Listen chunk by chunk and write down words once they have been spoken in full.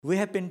We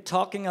have been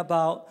talking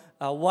about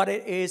what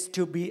it is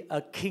to be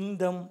a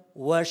kingdom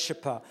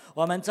worshiper.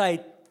 我们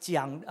在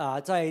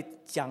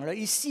讲了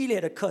一系列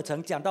的课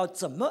程，讲到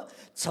怎么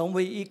成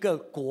为一个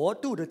国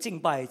度的敬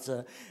拜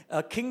者。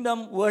A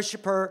kingdom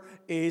worshiper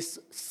is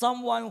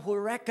someone who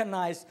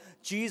recognizes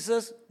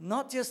Jesus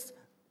not just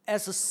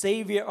as a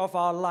savior of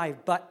our life,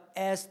 but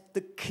as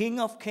the King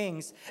of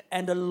Kings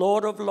and the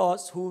Lord of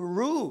Lords who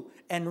rule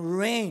and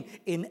reign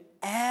in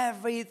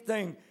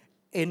everything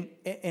in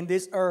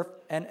this earth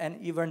and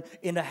even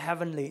in the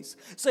heavenlies.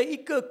 所以一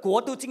个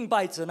国度敬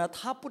拜者呢，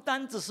他不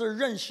单只是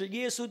认识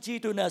耶稣基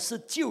督呢是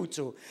救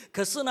主，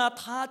可是呢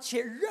他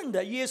却认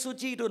得耶稣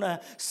基督呢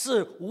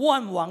是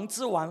万王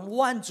之王、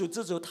万主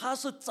之主，他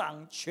是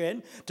掌权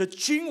的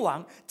君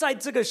王，在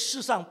这个世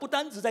上，不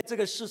单只在这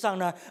个世上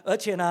呢，而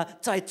且呢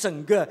在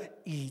整个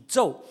宇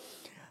宙。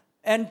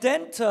And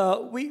then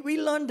we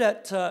learned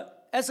that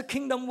as a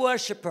kingdom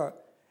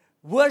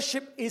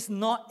worshiper,Worship is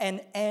not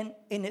an end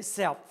in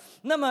itself.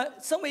 那么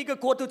身为一个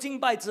国度敬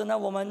拜者呢，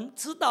我们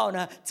知道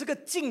呢，这个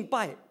敬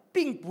拜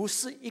并不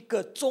是一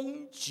个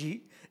终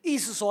局，意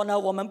思说呢，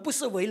我们不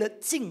是为了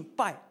敬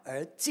拜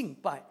而敬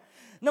拜。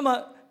那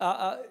么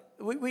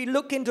we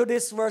look into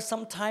this verse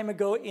some time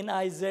ago in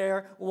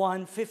Isaiah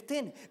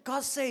 1:15.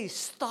 God says,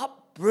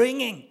 "Stop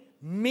bringing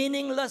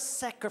meaningless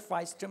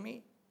sacrifice to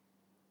me."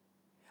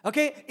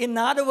 Okay, in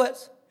other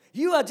words,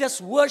 you are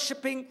just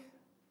worshiping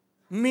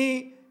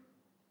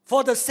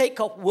me.For the sake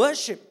of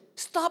worship,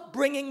 stop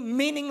bringing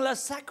meaningless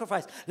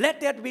sacrifice. Let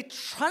there be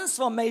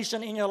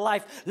transformation in your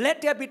life. Let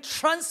there be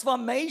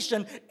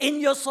transformation in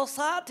your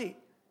society.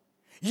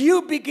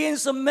 You begin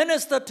to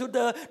minister to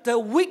the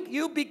weak.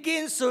 You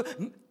begin to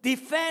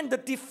defend the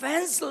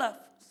defenseless.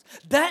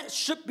 That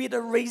should be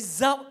the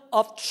result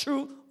of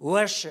true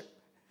worship.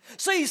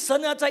所以神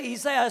呢，在以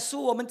赛亚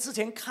书，我们之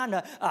前看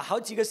了好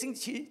几个星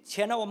期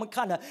前呢，我们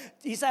看了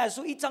以赛亚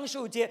书1章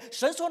15节，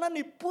神说呢，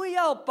你不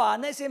要把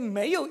那些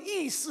没有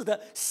意思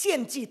的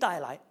献祭带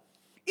来。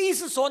意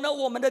思说呢，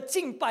我们的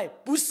敬拜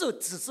不是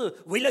只是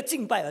为了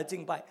敬拜而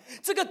敬拜，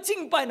这个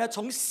敬拜呢，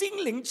从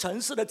心灵层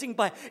次的敬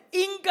拜，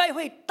应该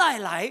会带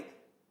来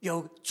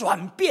有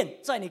转变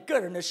在你个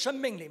人的生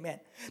命里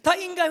面，它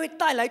应该会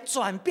带来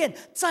转变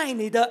在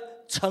你的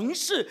城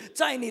市，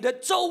在你的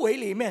周围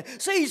里面。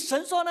所以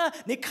神说呢，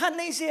你看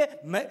那些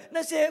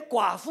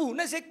寡妇、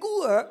那些孤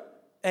儿，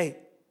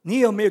你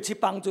有没有去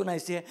帮助那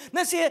些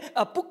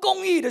不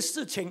公义的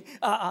事情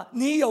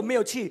你有没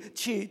有去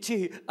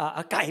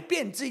改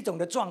变这种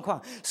的状况？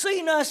所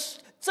以呢，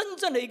真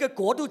正的一个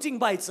国度敬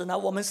拜者呢，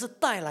我们是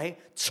带来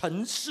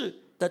城市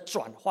的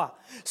转化。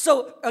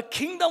So a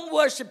kingdom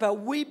worshiper,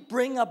 we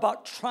bring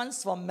about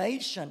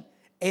transformation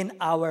in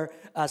our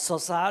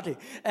society.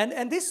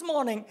 And this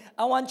morning,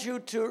 I want you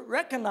to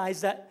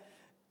recognize that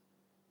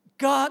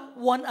God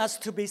wants us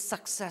to be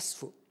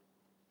successful.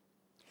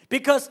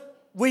 Because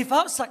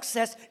without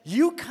success,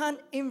 you can't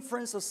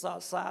influence a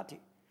society.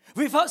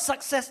 Without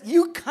success,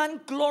 you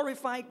can't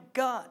glorify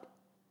God.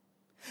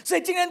 所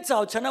以今天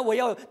早晨呢，我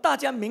要大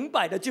家明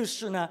白的就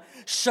是呢，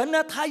神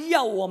呢，他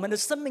要我们的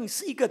生命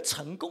是一个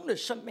成功的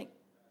生命。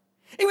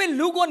因为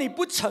如果你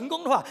不成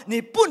功的话，你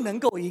不能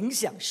够影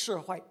响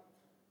社会。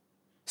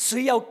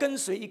谁要跟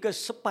随一个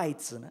失败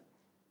者呢？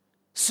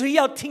谁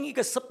要听一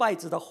个失败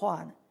者的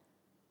话呢？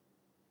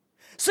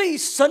所以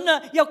神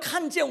呢，要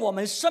看见我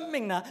们生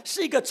命呢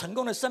是一个成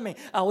功的生命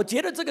我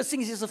觉得这个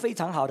信息是非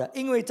常好的，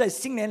因为在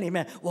新年里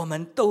面，我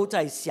们都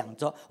在想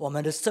着我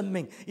们的生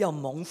命要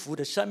蒙福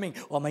的生命，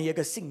我们有一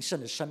个兴盛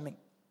的生命。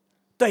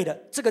对的，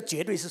这个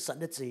绝对是神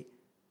的旨意。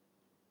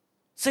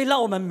所以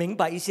让我们明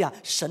白一下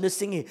神的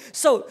心意。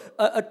So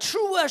a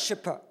true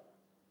worshiper,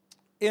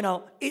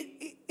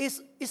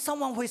 is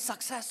someone who is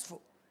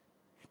successful.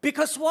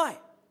 Because why?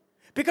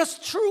 Because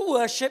true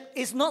worship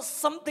is not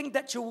something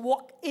that you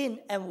walk in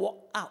and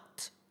walk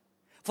out.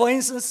 For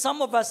instance,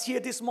 some of us here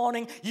this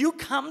morning, you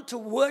come to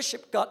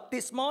worship God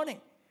this morning.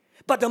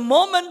 But the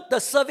moment the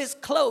service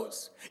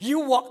closes, you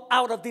walk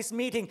out of this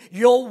meeting,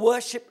 your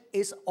worship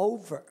is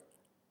over.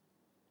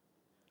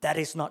 That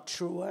is not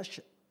true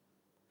worship.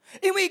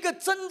因为一个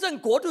真正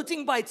国度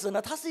敬拜者呢，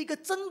他是一个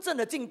真正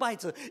的敬拜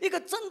者。一个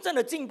真正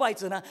的敬拜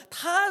者呢，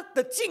他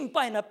的敬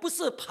拜呢不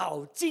是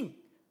跑进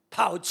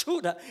跑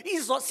出的，意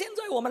思说现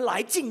在我们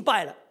来敬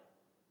拜了，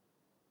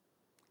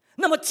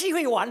那么聚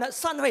会完了，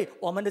散会，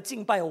我们的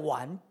敬拜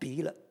完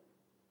毕了。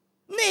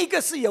那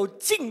个是有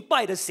敬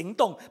拜的行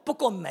动，不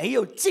过没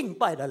有敬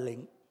拜的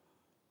灵。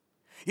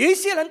有一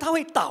些人他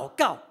会祷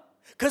告，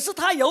可是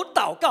他有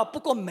祷告，不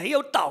过没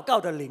有祷告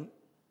的灵。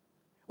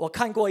我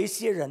看过一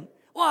些人，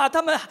哇，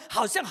他们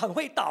好像很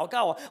会祷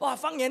告哇，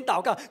方言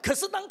祷告。可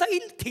是当他一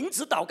停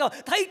止祷告，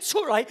他一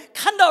出来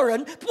看到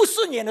人不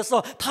顺眼的时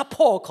候，他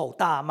破口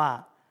大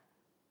骂。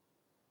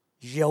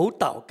有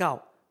祷告，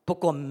不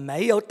过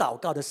没有祷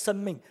告的生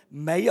命，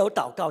没有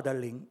祷告的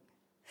灵。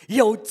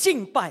有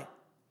敬拜，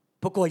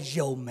不过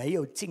有没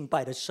有敬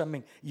拜的生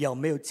命，有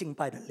没有敬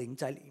拜的灵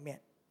在里面。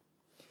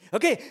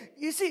Okay,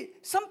 you see,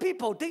 some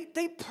people,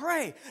 they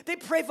pray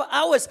for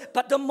hours,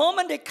 but the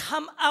moment they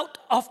come out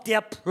of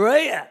their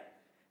prayer,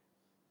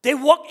 They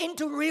walk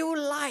into real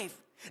life.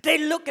 They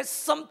look at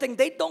something.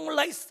 They don't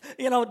like,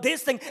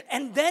 this thing.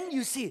 And then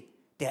you see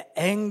their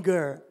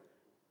anger,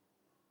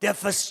 their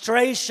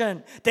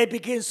frustration. They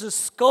begin to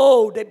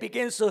scold. They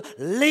begin to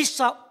lash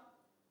out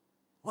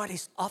what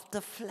is of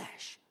the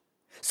flesh.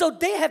 So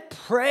they have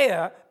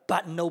prayer,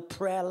 but no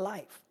prayer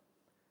life.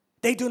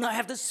 They do not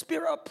have the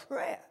spirit of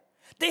prayer.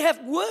 They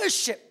have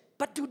worship,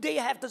 but do they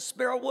have the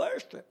spirit of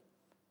worship?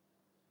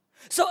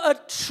 So a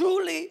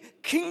true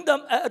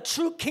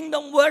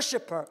kingdom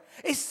worshiper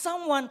is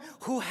someone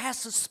who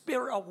has a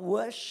spirit of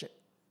worship.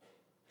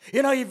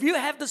 If you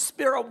have the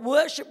spirit of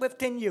worship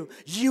within you,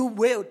 you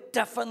will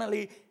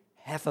definitely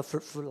have a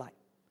fruitful life.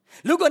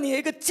 如果你有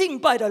一个敬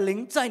拜的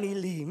灵在你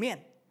里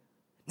面，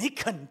你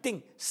肯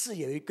定是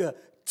有一个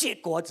结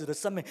果子的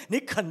生命，你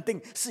肯定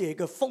是有一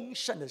个丰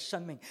盛的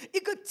生命。一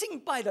个敬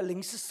拜的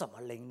灵是什么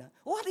灵呢？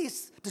 What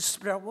is the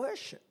spirit of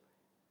worship?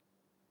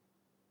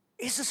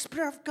 It's the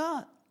spirit of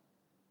God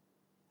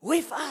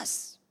with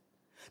us.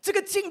 这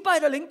个敬拜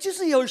的灵就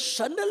是有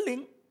神的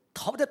灵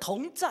的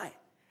同在，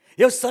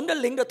有神的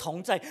灵的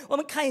同在。我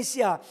们看一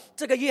下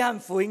这个约翰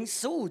福音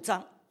15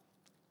章。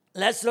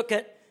Let's look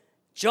at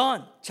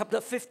John chapter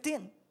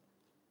 15.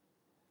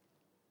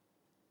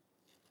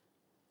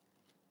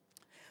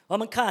 我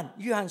们看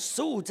约翰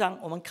15章，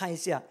我们看一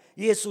下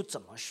耶稣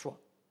怎么说。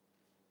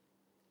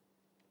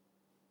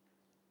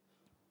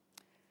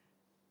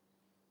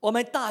我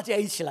们大家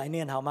一起来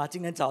念好吗？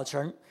今天早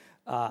晨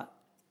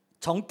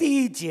从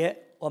第1节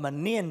我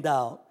们念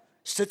到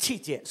17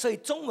节，所以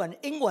中文、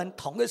英文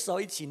同个时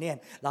候一起念，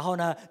然后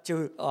呢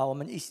我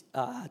们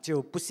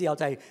就不需要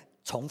再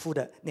重复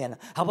的念了，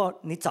好不好？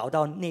你找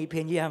到那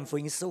篇约翰福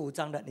音15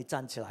章的，你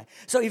站起来。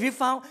So if you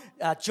found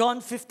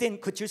John 15,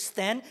 could you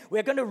stand?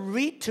 We're going to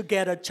read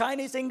together,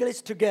 Chinese,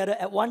 English together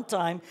at one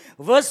time.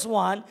 Verse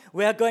 1,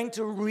 we are going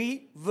to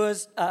read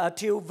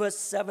till verse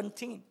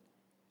 17.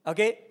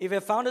 Okay, if you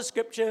found the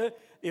scripture,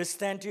 you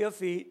stand to your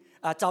feet.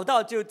 找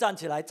到就站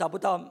起来，找不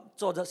到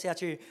坐着下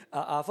去。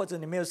或者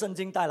你没有圣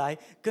经带来，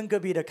跟隔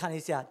壁的看一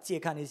下，借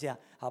看一下，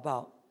好不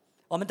好？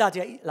我们大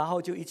家然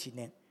后就一起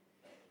念。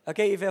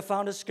Okay, if you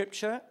found the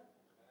scripture,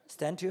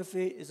 stand to your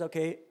feet. It's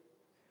okay.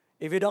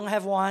 If you don't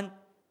have one,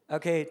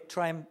 okay,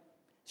 try and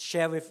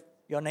share with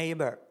your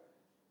neighbor.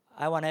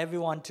 I want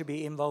everyone to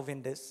be involved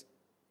in this.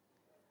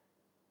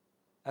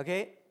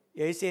 Okay,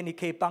 有一些你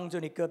可以帮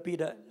助你隔壁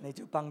的，你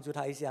就帮助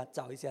他一下，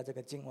找一下这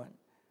个经文。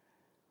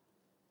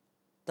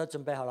都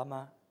准备好了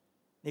吗？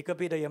你隔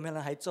壁的有没有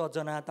人还坐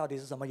着呢？到底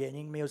是什么原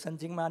因？没有圣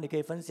经吗？你可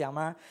以分享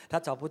吗？他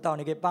找不到，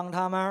你可以帮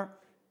他吗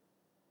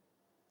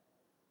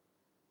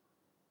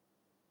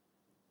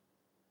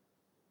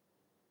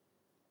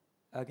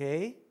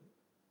？OK，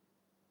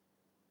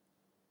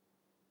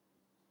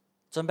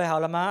 准备好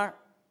了吗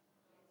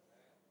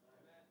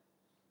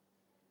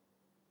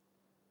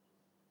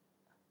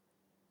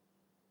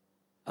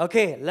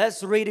？Okay,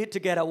 let's read it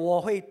together.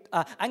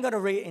 I'm going to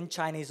read it in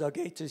Chinese,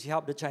 okay, to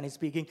help the Chinese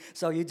speaking.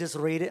 So you just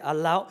read it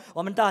aloud.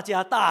 我们大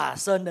家大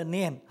声的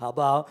念，好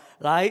不好？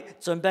来，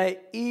准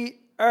备，1、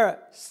2、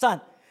3。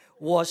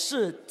我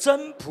是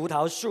真葡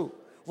萄树，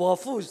我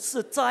父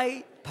是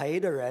栽培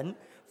的人。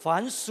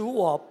凡属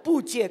我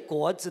不结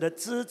果子的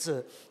枝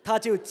子，他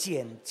就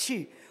剪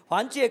去；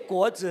凡结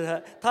果子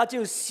的，他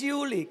就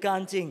修理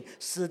干净，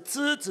使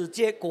枝子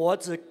结果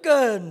子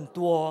更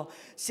多。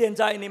现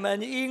在你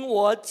们因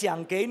我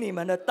讲给你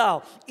们的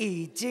道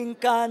已经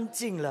干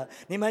净了，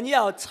你们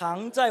要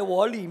藏在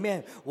我里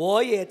面，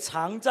我也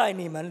藏在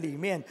你们里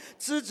面。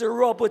枝子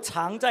若不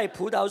藏在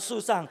葡萄树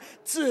上，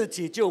自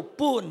己就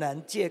不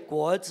能结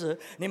果子。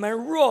你们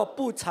若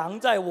不藏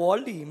在我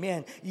里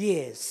面，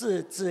也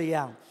是这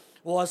样。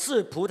我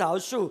是葡萄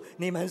树，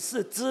你们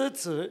是枝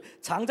子，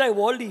藏在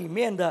我里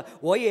面的，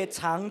我也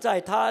藏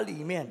在他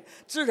里面。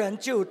这人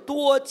就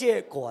多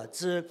结果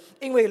子，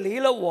因为离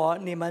了我，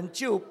你们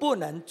就不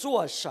能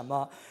做什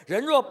么。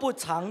人若不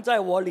藏在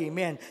我里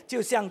面，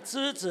就像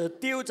枝子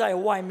丢在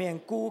外面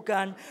枯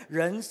干，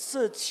人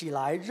拾起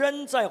来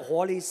扔在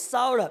火里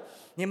烧了。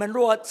你们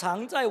若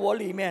藏在我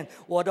里面，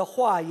我的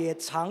话也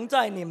藏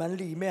在你们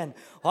里面。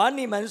凡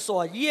你们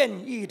所愿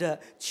意的，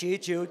祈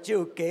求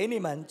就给你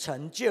们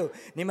成就。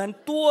你们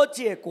多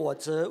结果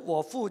子，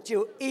我父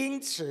就因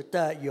此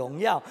的荣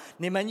耀，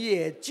你们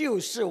也就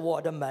是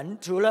我的门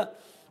徒了。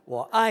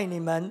我爱你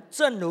们，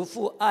正如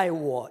父爱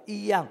我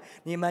一样。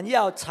你们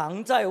要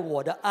藏在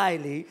我的爱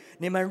里。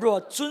你们若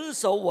遵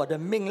守我的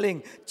命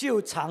令，就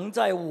藏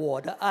在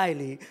我的爱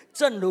里，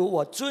正如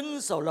我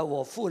遵守了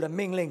我父的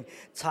命令，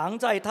藏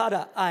在他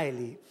的爱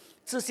里。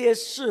这些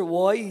事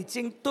我已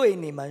经对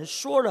你们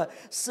说了，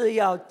是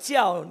要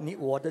叫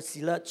我的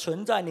喜乐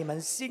存在你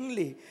们心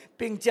里，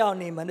并叫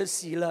你们的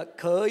喜乐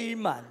可以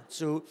满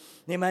足。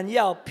你们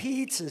要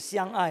彼此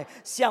相爱，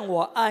像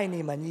我爱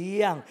你们一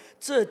样，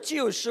这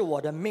就是我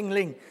的命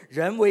令。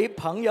人为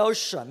朋友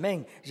舍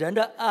命，人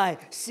的爱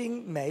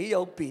心没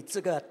有比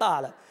这个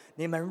大了。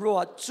你们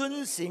若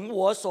遵行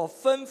我所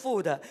吩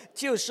咐的，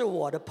就是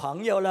我的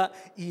朋友了。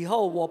以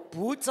后我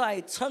不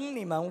再称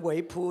你们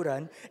为仆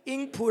人，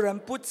因仆人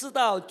不知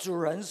道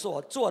主人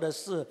所做的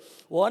事。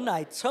我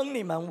乃称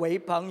你们为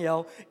朋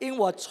友，因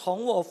我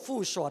从我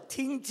父所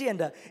听见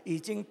的，已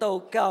经都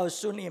告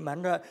诉你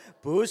们了。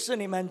不是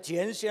你们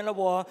拣选了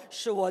我，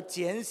是我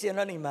拣选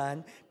了你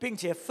们，并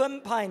且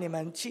分派你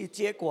们去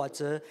结果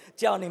子，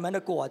叫你们的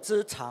果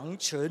子长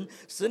存，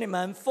使你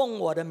们奉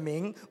我的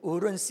名，无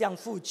论向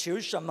父求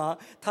什么，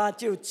他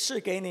就赐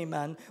给你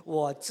们。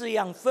我这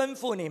样吩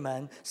咐你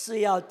们，是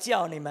要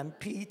叫你们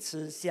彼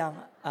此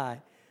相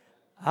爱。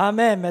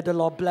Amen. May the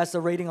Lord bless the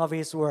reading of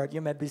His word.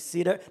 You may be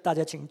seated. 大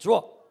家请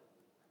坐。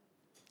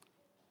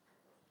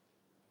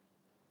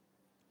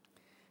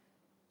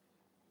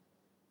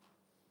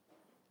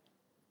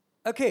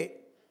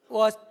OK，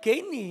 我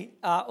给你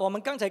我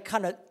们刚才看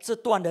了这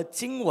段的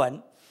经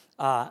文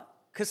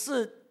可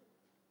是，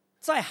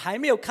在还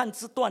没有看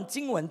这段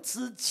经文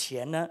之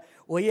前呢，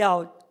我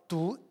要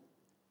读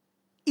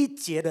一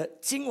节的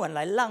经文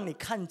来让你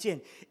看见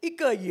一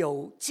个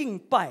有敬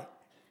拜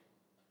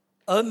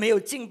而没有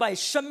敬拜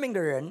生命的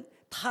人，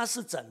他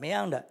是怎么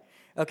样的。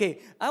Okay,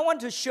 I want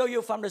to show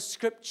you from the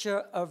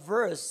scripture a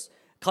verse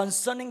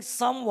concerning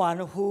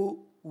someone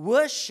who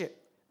worship,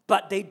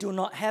 but they do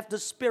not have the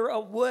spirit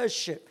of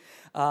worship.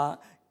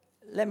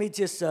 Let me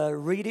just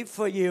read it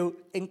for you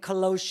in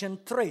Colossians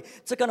 3.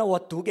 这个呢，我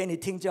读给你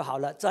听就好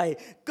了。在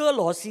哥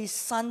罗西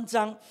3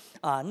章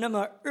那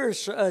么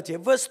22节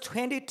 ，verse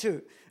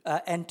 22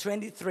 and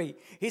 23,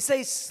 he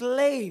says,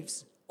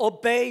 "Slaves,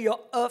 obey your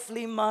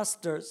earthly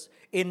masters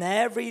in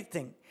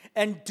everything,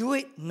 and do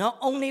it not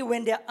only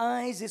when their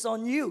eyes is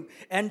on you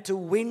and to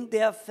win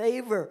their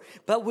favor,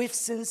 but with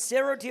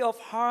sincerity of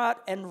heart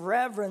and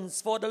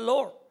reverence for the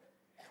Lord.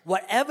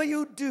 Whatever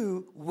you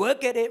do,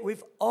 work at it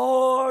with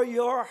all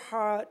your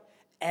heart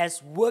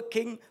as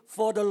working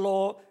for the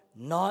Lord,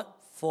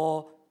 not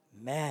for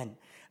man."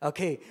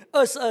 OK，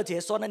 22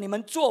节说呢，你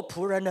们做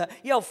仆人的，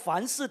要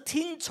凡事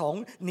听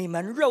从你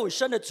们肉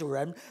身的主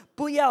人，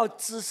不要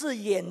只是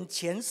眼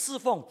前侍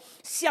奉，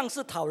像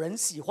是讨人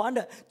喜欢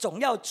的，总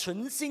要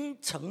存心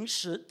诚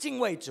实敬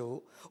畏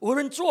主。无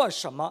论做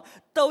什么，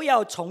都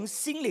要从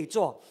心里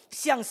做，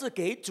像是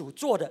给主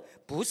做的，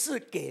不是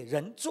给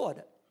人做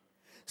的。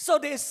So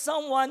there's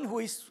someone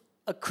who is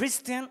a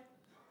Christian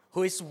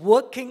who is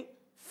working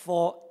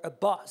for a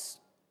boss.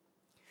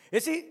 You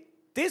see,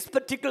 this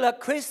particular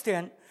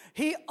Christian,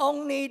 he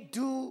only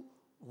do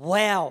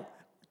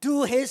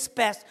his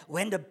best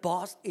when the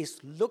boss is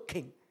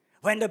looking,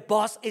 when the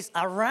boss is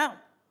around.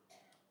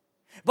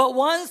 But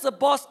once the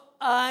boss'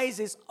 eyes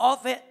is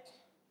off it,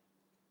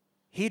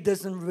 he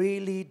doesn't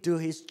really do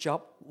his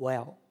job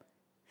well.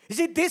 You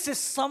see, this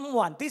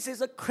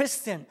is a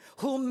Christian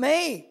who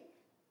may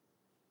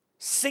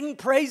sing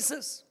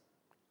praises,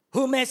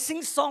 who may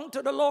sing song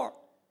to the Lord,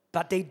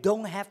 but they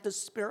don't have the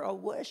spirit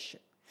of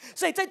worship.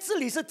 所以在这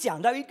里是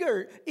讲到一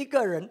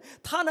个人，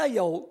他呢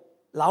有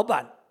老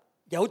板，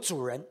有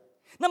主人。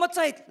那么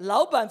在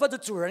老板或者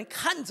主人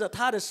看着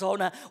他的时候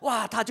呢，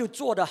哇，他就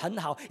做得很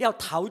好，要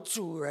讨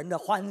主人的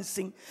欢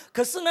心。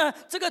可是呢，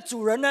这个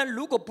主人呢，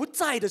如果不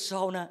在的时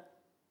候呢，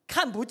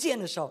看不见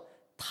的时候，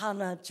他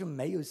呢就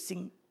没有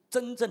心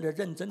真正的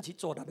认真去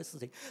做他的事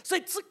情。所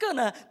以这个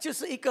呢，就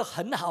是一个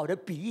很好的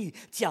比喻，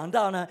讲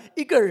到呢，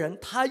一个人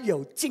他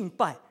有敬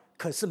拜，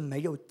可是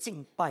没有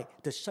敬拜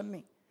的生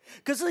命。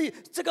可是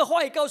这个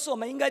话语告诉我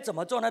们应该怎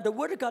么做呢？ The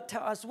Word of God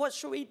tells us what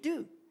should we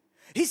do.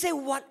 He said,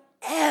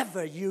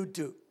 whatever you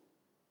do,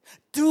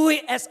 do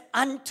it as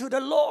unto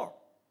the Lord,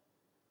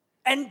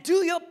 and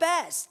do your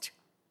best,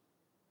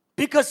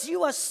 because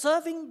you are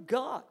serving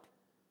God.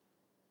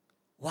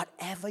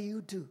 Whatever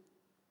you do,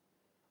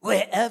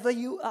 wherever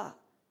you are,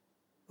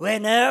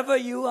 whenever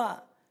you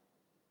are.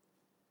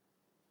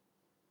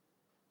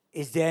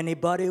 Is there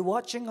anybody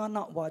watching or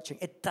not watching?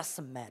 It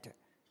doesn't matter.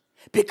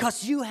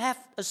 Because you have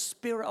a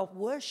spirit of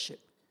worship.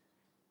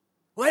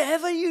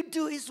 Whatever you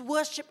do is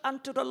worship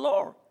unto the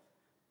Lord.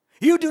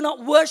 You do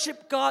not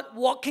worship God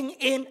walking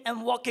in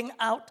and walking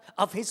out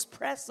of His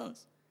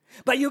presence.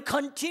 But you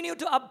continue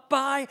to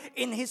abide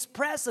in His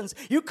presence.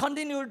 You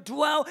continue to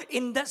dwell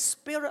in that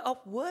spirit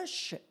of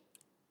worship.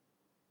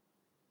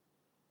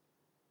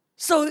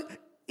 So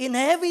in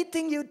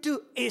everything you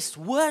do is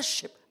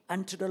worship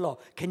unto the Lord.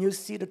 Can you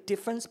see the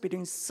difference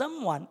between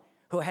someone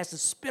who has a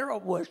spirit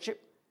of worship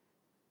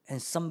and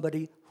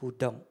somebody who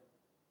don't?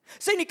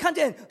 所以你看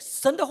见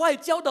神的话语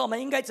教导我们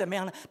应该怎么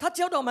样呢？他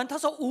教导我们，他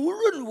说无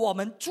论我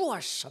们做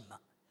什么，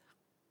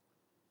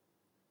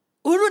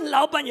无论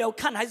老板有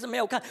看还是没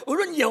有看，无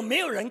论有没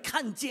有人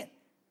看见，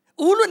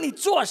无论你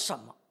做什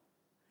么，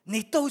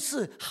你都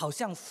是好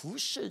像服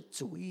侍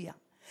主一样，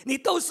你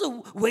都是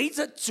围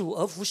着主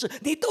而服侍，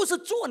你都是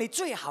做你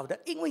最好的，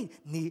因为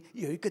你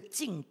有一个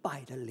敬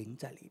拜的灵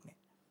在里面。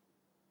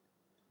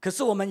可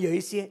是我们有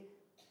一些，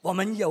我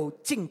们有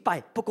敬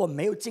拜，不过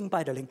没有敬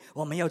拜的灵，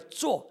我们要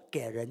做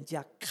给人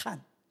家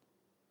看。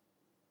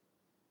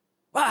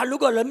哇！如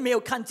果人没有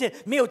看见，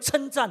没有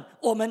称赞，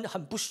我们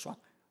很不爽，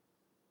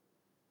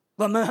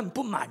我们很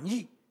不满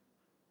意，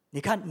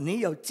你看，你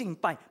有敬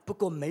拜，不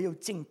过没有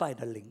敬拜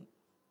的灵。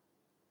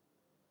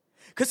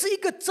可是一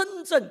个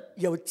真正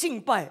有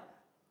敬拜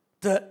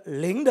的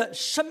灵的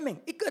生命，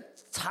一个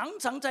常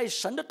常在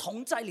神的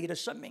同在里的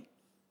生命，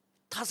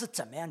它是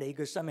怎么样的一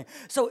个生命？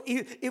 So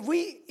if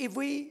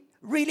we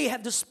really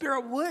have the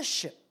spirit of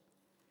worship,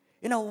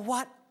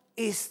 what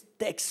is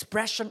the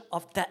expression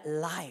of that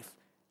life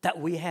that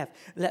we have?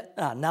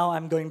 Now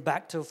I'm going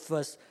back to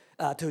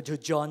to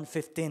John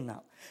 15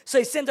 now. 所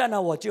以现在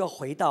呢，我就要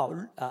回到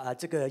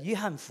这个约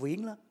翰福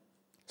音了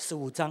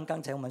，15章，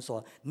刚才我们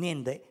所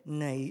念的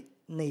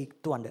那一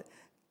段的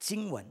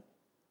经文，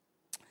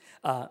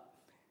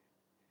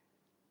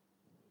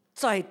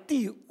在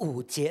第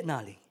5节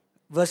那里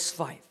 ，verse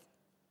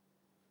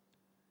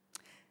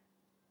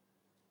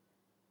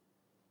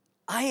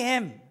 5。I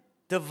am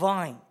the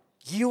vine,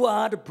 you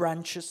are the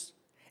branches.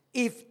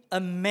 If a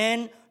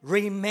man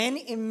remain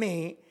in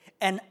me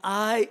and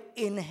I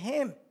in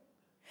him,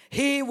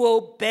 he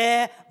will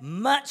bear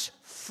much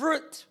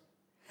fruit.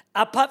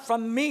 Apart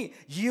from me,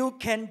 you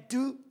can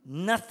do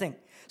nothing.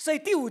 所以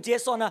第5节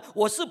说呢，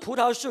我是葡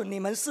萄树，你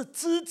们是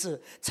枝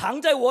子，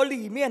藏在我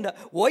里面的，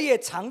我也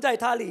藏在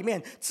他里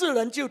面，这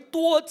人就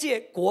多结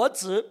果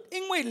子，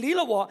因为离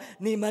了我，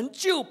你们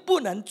就不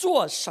能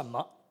做什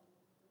么。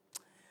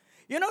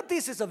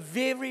This is a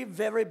very,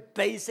 very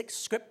basic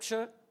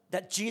scripture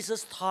that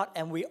Jesus taught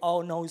and we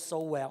all know so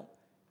well.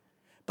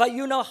 But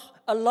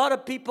a lot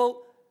of people,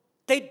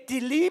 they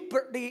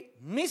deliberately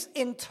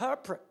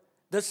misinterpret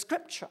the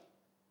scripture.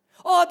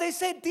 Or they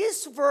say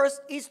this verse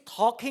is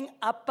talking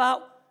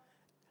about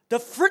the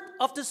fruit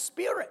of the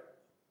Spirit.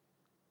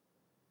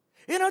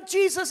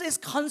 Jesus is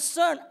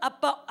concerned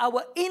about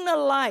our inner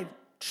life,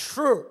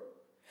 true.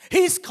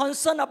 He's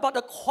concerned about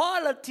the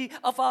quality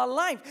of our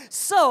life.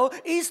 So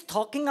he's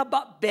talking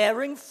about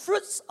bearing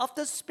fruits of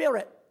the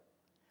Spirit.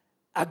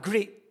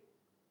 Agree.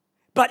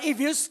 But if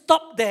you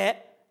stop there,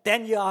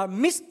 then you are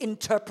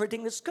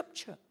misinterpreting the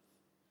scripture.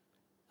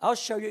 I'll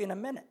show you in a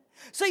minute.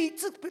 所以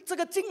这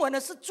个经文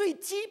呢是最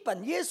基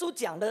本耶稣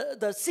讲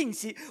的信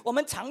息，我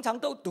们常常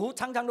都读，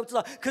常常都知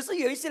道。可是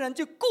有一些人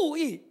就故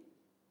意，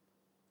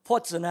或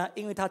者呢，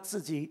因为他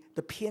自己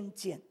的偏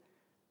见，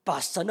把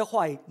神的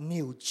话语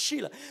扭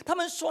曲了。他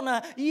们说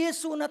呢，耶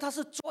稣呢，他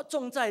是着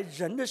重在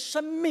人的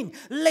生命、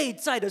内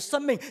在的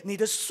生命，你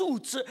的素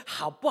质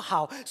好不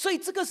好？所以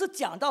这个是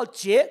讲到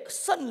结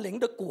圣灵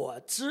的果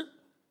子。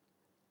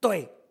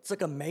对，这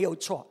个没有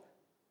错。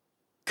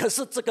可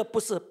是这个不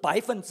是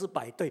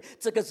100%对，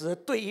这个只是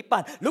对一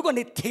半。如果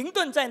你停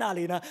顿在那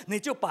里呢，你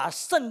就把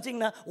圣经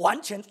呢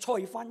完全错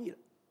误翻译了。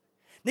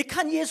你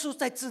看耶稣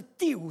在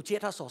第5节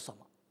他说什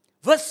么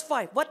 ？Verse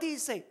 5, what did he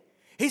say?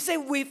 He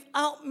said,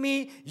 "Without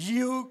me,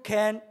 you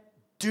can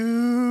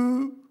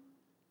do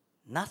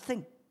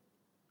nothing."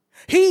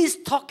 He is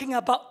talking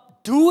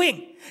about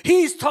doing.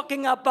 He is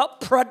talking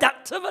about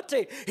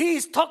productivity. He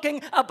is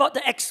talking about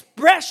the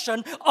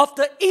expression of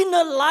the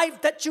inner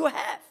life that you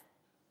have.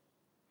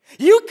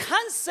 You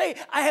can't say,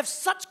 I have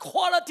such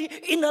quality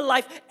inner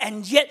life,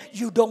 and yet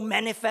you don't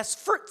manifest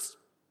fruits.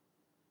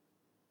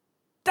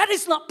 That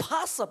is not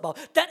possible.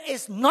 That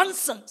is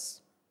nonsense.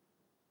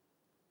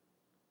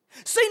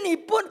 所以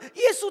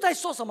耶稣在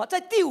说什么？在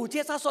第5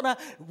节他说呢，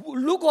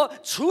如果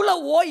除了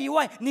我以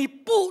外，你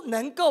不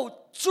能够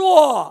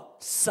做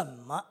什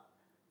么。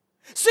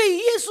所以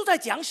耶稣在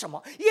讲什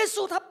么？耶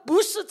稣他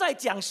不是在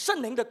讲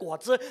圣灵的果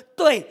子，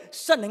对，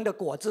圣灵的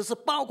果子是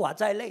包括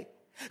在内。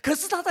可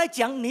是他在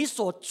讲你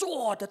所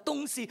做的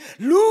东西，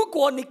如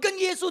果你跟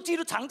耶稣基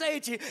督常在一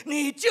起，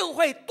你就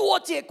会多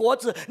结果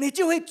子，你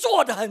就会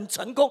做得很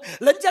成功，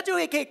人家就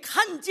会可以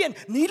看见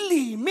你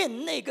里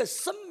面那个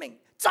生命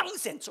彰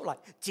显出来，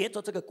结着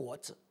这个果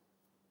子。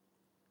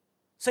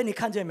所以你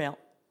看见没有，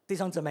弟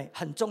兄姊妹，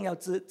很重要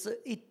这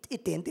一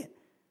点点，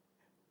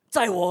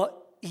在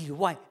我以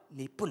外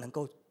你不能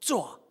够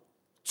做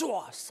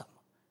什么。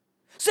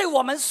所以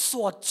我们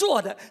所做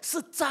的是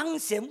彰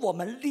显我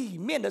们里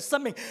面的生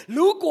命。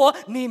如果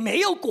你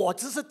没有果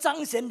子，是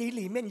彰显你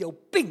里面有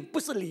病，不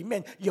是里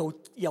面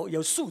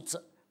有素质。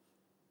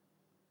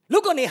如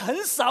果你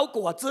很少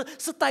果子，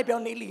是代表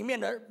你里面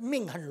的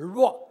命很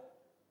弱。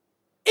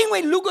因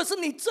为如果是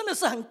你真的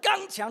是很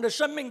刚强的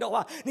生命的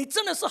话，你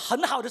真的是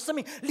很好的生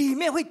命，里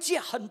面会结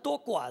很多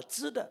果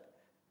子的。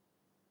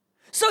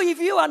So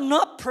if you are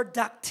not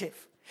productive,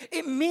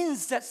 it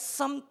means that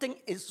something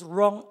is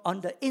wrong on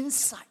the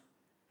inside.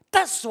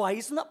 That's why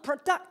it's not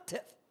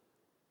productive.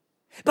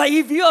 But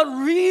if you are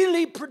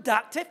really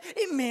productive,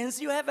 it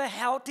means you have a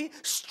healthy,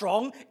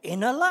 strong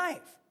inner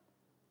life.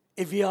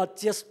 If you are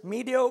just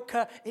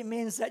mediocre, it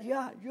means that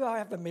you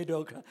have a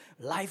mediocre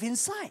life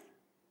inside.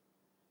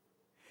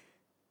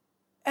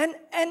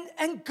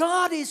 And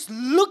God is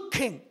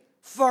looking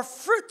for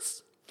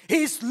fruits.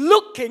 He's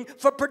looking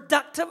for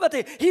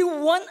productivity. He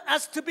wants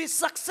us to be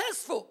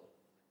successful.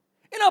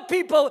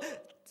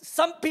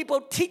 Some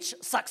people teach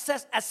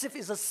success as if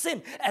it's a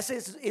sin, as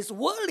if it's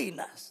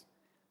worldliness.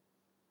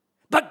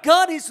 But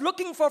God is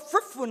looking for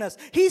fruitfulness.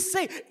 He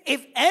said,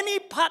 if any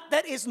part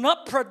that is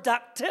not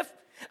productive,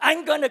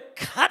 I'm going to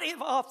cut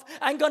it off.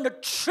 I'm going to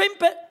trim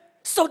it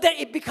so that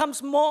it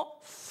becomes more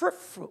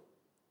fruitful.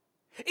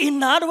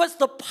 In other words,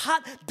 the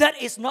part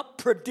that is not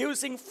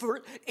producing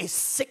fruit is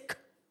sick.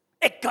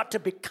 It got to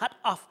be cut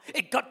off.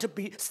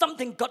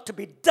 Something got to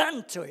be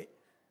done to it,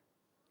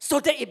 so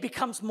that it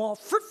becomes more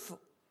fruitful.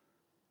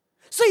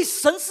 所以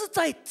神是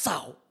在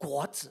找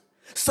果子，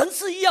神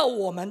是要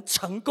我们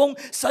成功，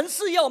神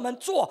是要我们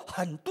做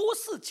很多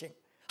事情，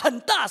很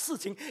大事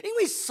情，因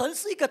为神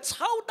是一个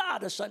超大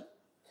的神。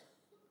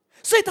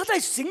所以他在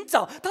寻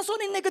找，他说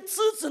你那个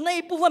枝子那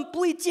一部分不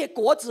会结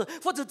果子，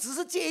或者只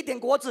是结一点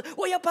果子，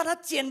我要把它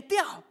剪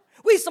掉。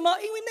为什么？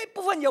因为那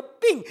部分有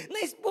病，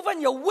那部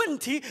分有问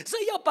题，所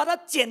以要把它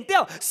剪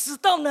掉，使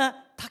到呢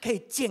它可以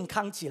健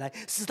康起来，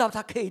使到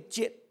它可以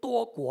结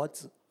多果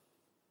子。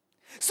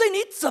所以你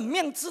怎么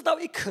样知道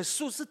一棵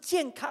树是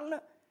健康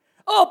呢？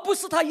不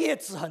是它叶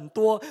子很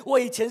多。我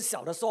以前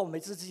小的时候，我每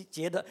次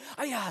觉得，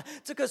哎呀，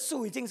这个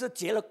树已经是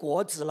结了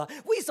果子了。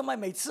为什么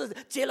每次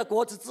结了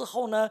果子之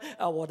后呢？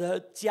我的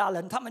家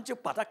人他们就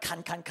把它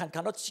砍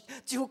到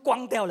几乎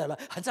光掉了，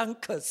好像很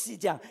可惜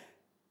这样。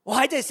我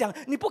还在想，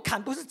你不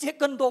砍不是结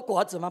更多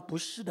果子吗？不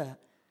是的。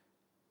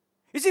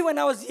You see, when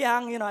I was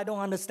young, I don't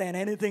understand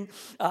anything.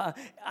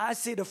 I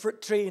see the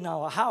fruit tree in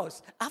our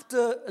house.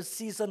 After a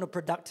season of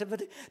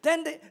productivity,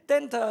 then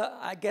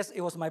I guess it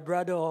was my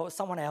brother or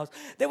someone else.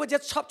 They would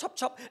just chop,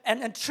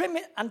 and trim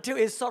it until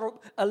it's sort of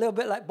a little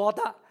bit like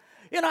boda.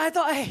 I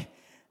thought, hey,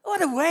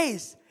 what a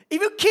waste. If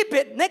you keep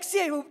it, next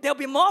year there'll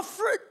be more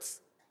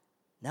fruits.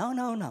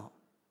 No.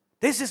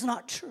 This is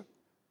not true.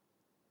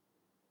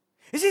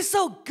 You see,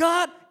 so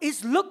God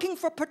is looking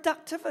for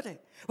productivity.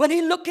 When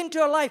He looks into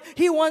your life,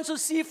 He wants to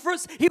see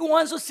fruits. He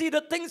wants to see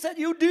the things that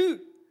you do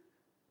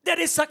that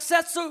is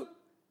successful.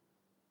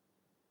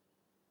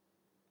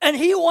 And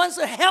He wants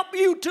to help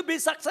you to be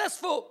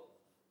successful.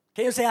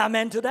 Can you say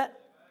amen to that?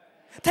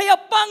 他要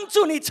帮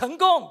助你成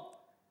功。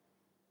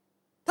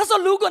他说，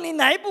如果你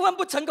哪一部分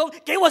不成功，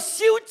给我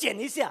修剪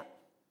一下，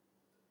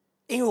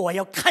因为我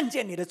要看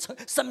见你的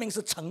生命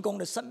是成功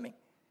的生命。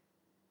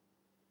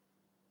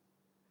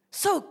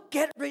So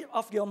get rid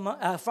of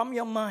from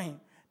your mind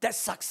that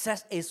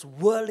success is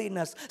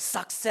worldliness.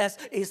 Success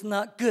is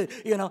not good.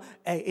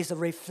 It's a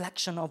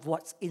reflection of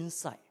what's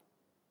inside.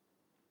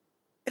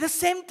 It's the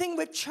same thing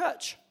with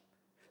church.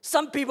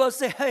 Some people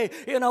say, hey,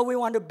 we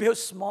want to build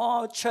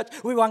small church.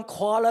 We want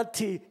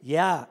quality.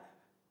 Yeah.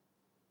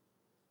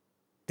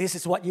 This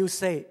is what you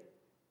say.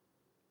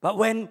 But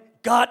when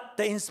God,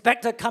 the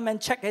inspector, come and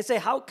check, they say,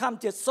 how come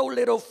there's so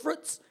little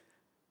fruits?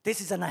 This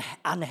is an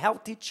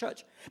unhealthy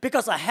church.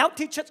 Because a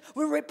healthy church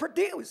will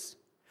reproduce.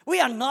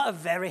 We are not a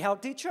very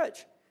healthy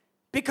church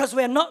because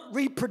we are not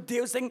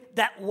reproducing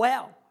that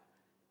well.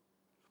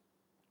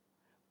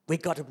 We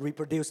got to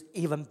reproduce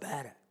even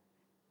better.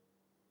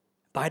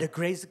 By the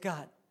grace of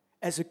God,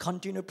 as we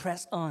continue to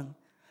press on,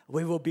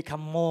 we will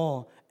become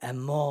more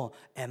and more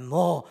and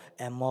more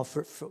and more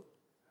fruitful.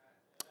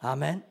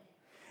 Amen.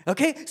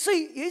 OK， 所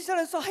以有些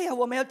人说：“哎呀，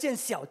我们要建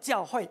小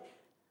教会。”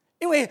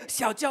因为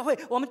小教会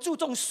我们注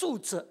重素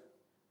质，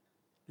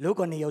如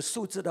果你有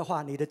素质的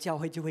话，你的教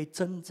会就会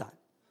增长，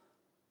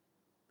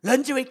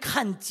人就会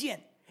看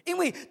见，因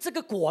为这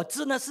个果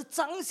子呢是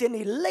彰显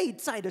你内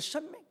在的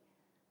生命。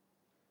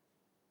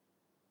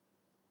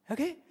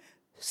OK，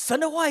 神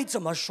的话语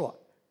怎么说？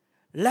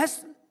 Let's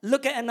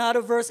look at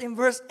another verse in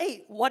verse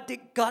 8. What did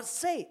God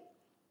say?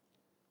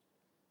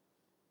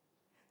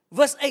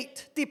 Verse 8,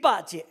 第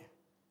8节。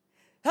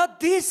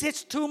This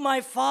is to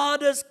my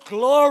Father's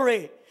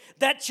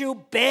glory.That you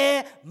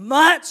bear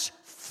much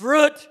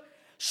fruit,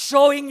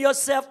 showing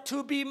yourself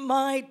to be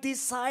my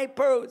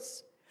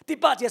disciples. 第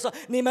8节说，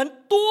你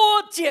们多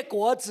结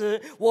果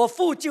子，我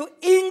父就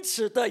因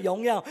此的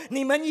荣耀，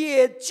你们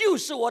也就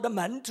是我的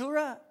门徒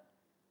了。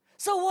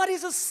So what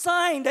is a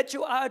sign that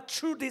you are a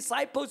true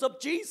disciples of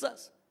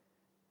Jesus?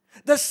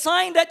 The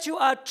sign that you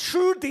are a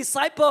true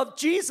disciple of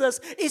Jesus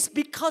is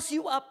because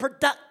you are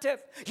productive,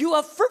 you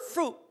are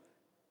fruitful.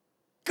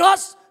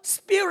 God's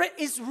Spirit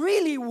is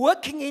really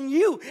working in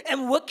you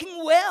and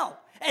working well.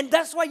 And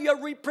that's why you're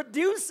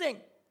reproducing.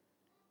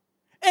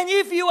 And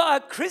if you are a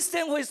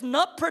Christian who is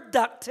not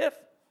productive,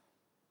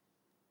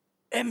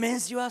 it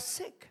means you are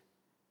sick.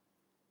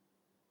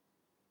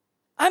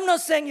 I'm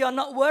not saying you're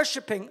not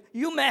worshiping.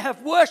 You may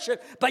have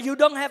worship, but you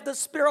don't have the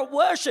spirit of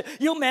worship.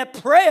 You may have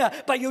prayer,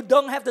 but you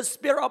don't have the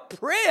spirit of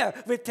prayer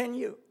within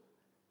you.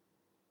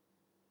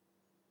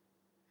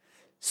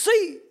 所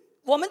以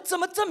我们怎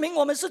么证明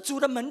我们是主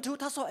的门徒？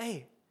他说：“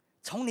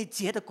从你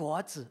结的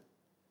果子，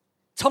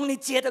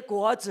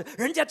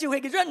人家就会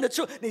认得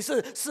出你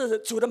是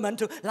主的门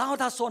徒。然后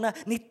他说呢，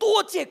你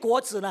多结果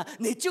子呢，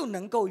你就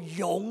能够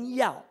荣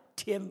耀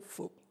天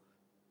父。”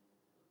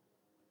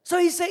 So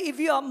he said, if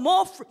you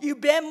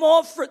bear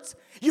more fruits,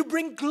 you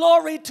bring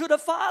glory to the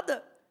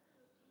Father.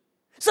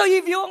 So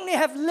if you only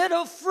have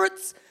little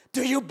fruits,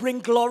 do you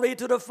bring glory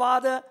to the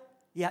Father?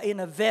 Yeah, in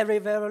a very,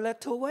 very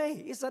little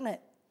way, isn't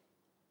it?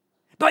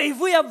 But if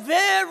we are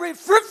very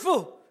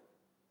fruitful,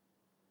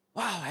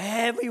 wow,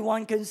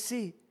 everyone can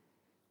see.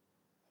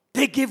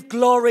 They give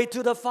glory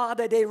to the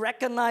Father. They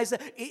recognize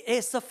that it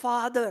is the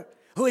Father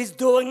who is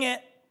doing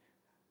it.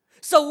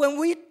 So when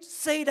we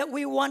say that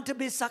we want to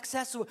be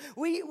successful,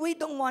 we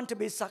don't want to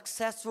be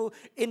successful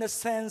in the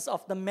sense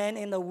of the man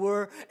in the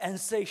world and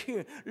say,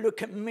 here,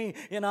 look at me,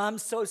 I'm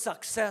so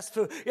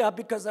successful,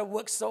 because I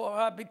work so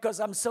hard, because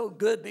I'm so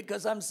good,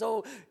 because I'm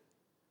so...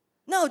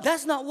 No,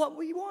 that's not what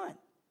we want.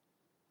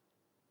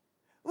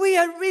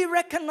 We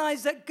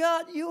recognize that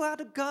God, you are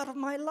the God of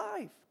my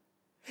life.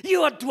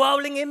 You are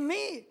dwelling in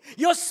me.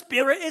 Your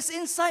spirit is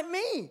inside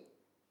me.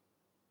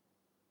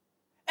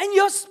 And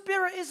your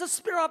spirit is a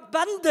spirit of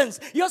abundance.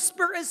 Your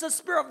spirit is a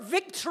spirit of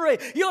victory.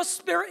 Your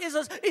spirit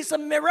is a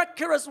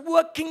miraculous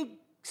working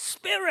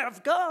spirit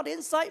of God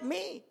inside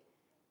me.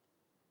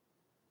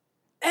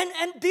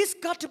 And this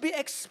got to be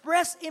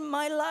expressed in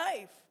my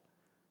life.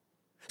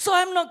 So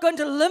I'm not going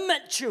to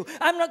limit you.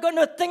 I'm not going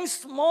to think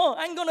small.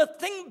 I'm going to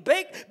think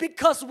big,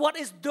 because what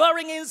is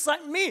dwelling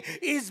inside me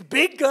is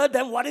bigger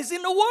than what is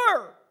in the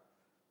world.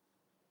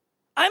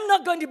 I'm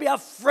not going to be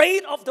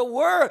afraid of the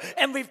world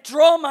and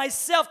withdraw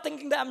myself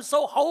thinking that I'm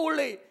so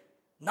holy.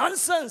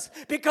 Nonsense.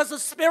 Because the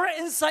spirit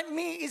inside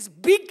me is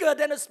bigger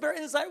than the spirit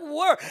inside the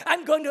world.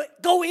 I'm going to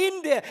go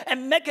in there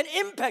and make an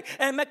impact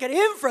and make an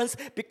influence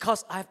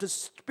because I have the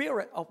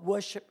spirit of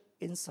worship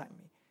inside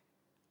me.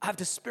 I have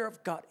the spirit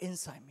of God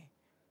inside me.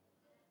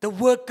 The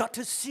world got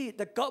to see it.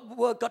 The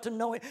world got to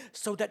know it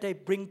so that they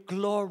bring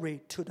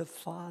glory to the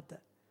Father.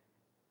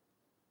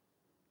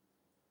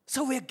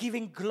 So we're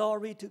giving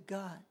glory to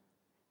God.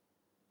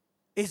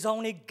 It's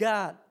only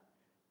God,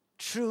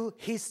 through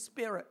His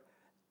Spirit,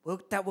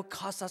 that will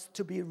cause us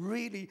to be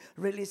really,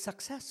 really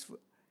successful.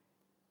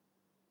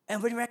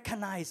 And we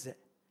recognize it.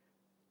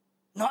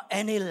 Not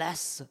any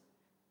less,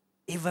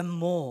 even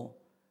more.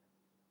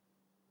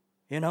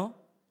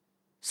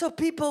 So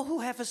people who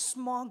have a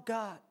small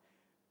God,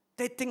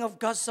 they think of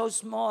God so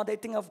small. They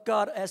think of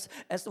God as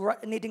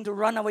needing to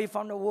run away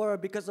from the world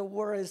because the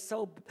world is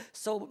so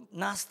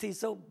nasty,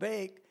 so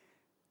big.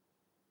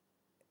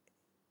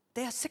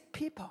 They are sick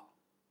people.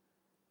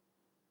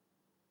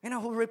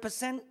 Who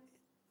represent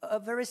a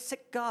very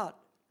sick God.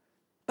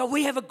 But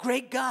we have a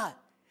great God.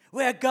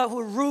 We have a God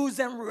who rules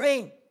and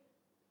reigns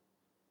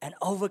and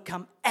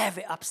overcome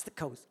every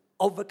obstacle,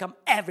 overcome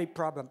every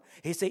problem.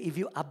 He said, if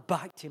you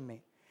abide in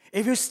me,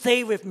 if you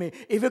stay with me,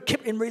 if you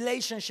keep in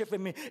relationship with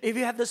me, if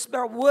you have the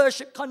spirit of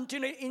worship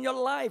continue in your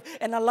life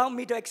and allow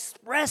me to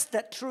express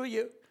that through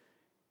you,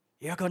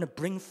 you're going to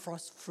bring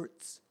forth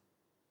fruits,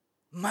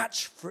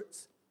 much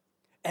fruits.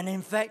 And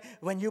in fact,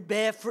 when you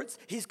bear fruits,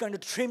 He's going to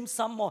trim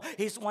some more.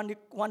 He's want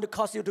to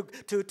cause you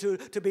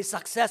to be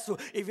successful.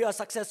 If you are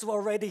successful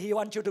already, He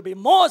wants you to be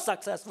more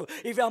successful.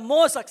 If you are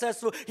more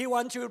successful, He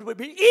wants you to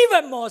be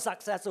even more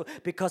successful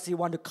because He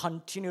wants to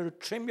continue to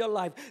trim your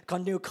life,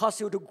 continue to cause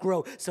you to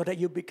grow so that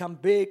you become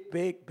big,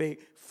 big, big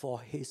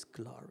for His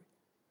glory.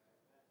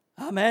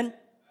 Amen.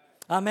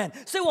 Amen.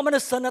 所以我们的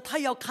神呢，他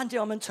要看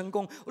见我们成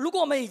功。如果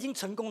我们已经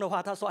成功的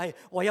话，他说：“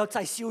我要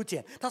再修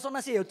剪。”他说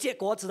那些有结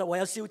果子的，我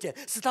要修剪，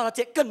使到它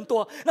结更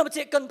多。那么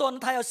结更多呢，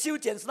他要修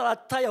剪，使到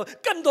它有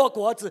更多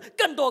果子，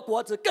更多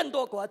果子，更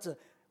多果子。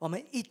我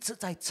们一直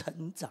在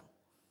成长，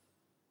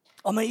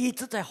我们一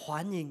直在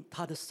还迎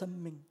他的生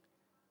命。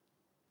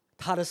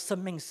他的生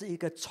命是一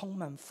个充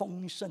满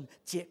丰盛、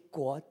结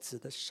果子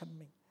的生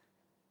命。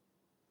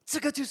这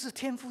个就是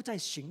天父在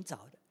寻找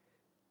的。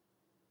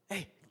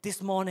This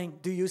morning,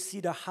 do you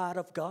see the heart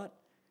of God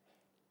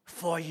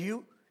for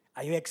you?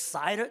 Are you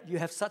excited? You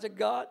have such a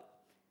God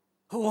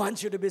who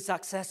wants you to be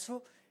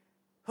successful,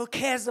 who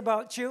cares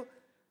about you.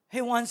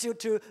 He wants you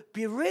to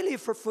be really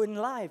fruitful in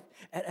life,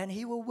 and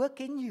He will work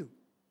in you.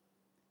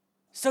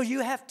 So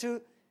you have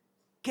to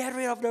get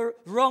rid of the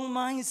wrong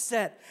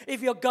mindset.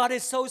 If your God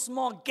is so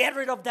small, get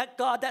rid of that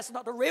God. That's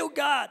not the real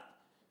God.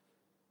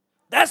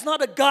 That's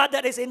not the God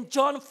that is in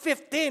John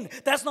 15.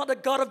 That's not the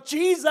God of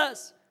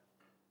Jesus.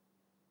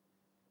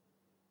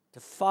 The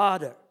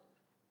Father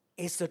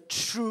is a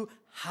true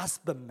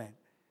husbandman.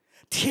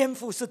 天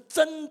父是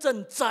真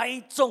正栽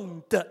种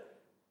的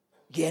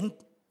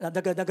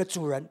那个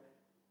主人。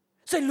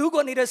所以如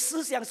果你的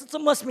思想是这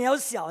么渺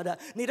小的，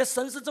你的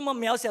神是这么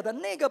渺小的，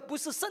那个不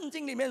是圣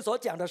经里面所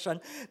讲的神，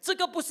这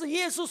个不是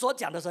耶稣所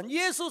讲的神。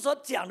耶稣所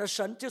讲的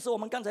神就是我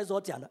们刚才所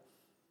讲的，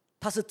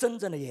他是真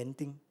正的园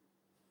丁，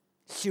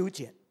修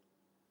剪，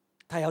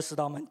他要使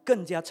到我们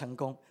更加成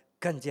功，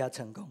更加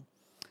成功。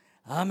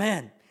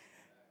Amen.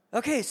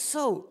 Okay,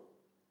 so,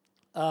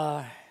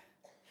 and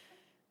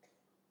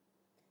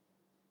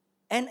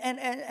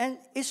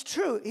it's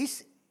true.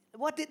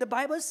 What did the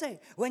Bible say?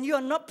 When you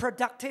are not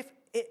productive,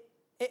 it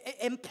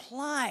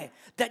implies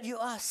that you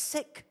are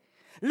sick.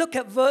 Look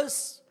at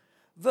verse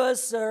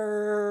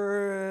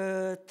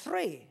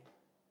 3.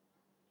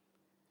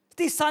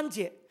 第3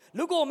节，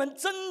如果我们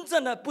真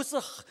正的不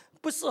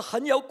是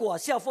很有果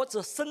效或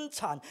者生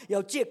产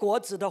有结果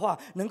子的话，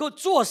能够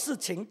做事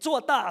情做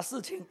大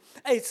事情，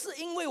是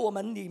因为我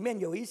们里面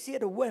有一些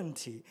的问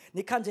题。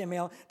你看见没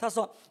有？他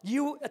说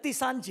第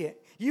3节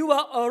You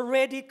are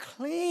already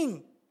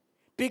clean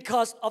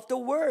because of the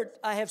word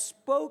I have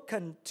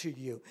spoken to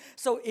you.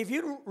 So if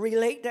you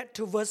relate that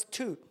to verse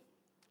 2,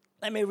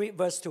 Let me read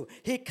verse 2.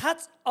 He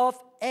cuts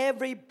off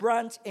every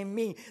branch in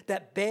me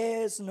that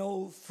bears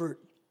no fruit.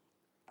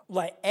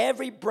 Like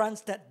every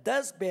branch that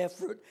does bear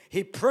fruit,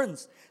 he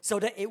prunes so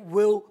that it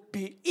will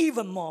be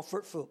even more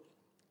fruitful.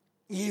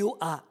 You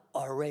are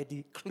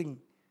already clean.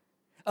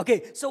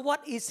 Okay, so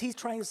what is he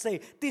trying to say?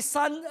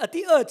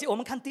 第二节，我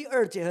们看第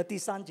二节和第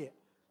三节。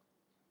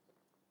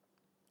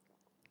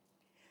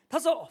他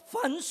说：“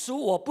凡属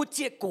我不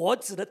结果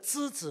子的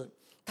枝子，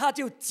他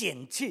就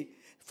剪去；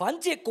凡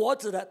结果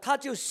子的，他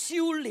就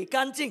修理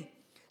干净，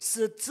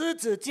使枝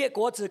子结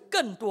果子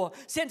更多。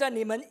现在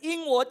你们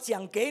因我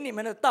讲给你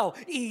们的道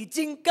已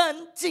经干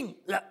净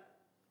了。”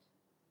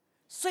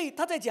所以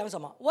他在讲什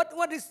么？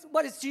 What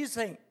is Jesus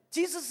saying?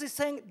 Jesus is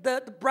saying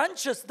that the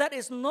branches that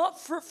is not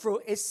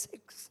fruitful is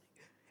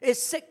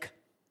sick,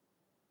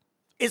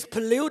 is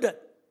polluted,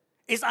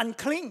 is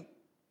unclean.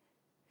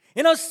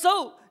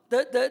 So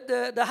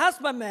the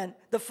husbandman,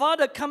 the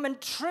father come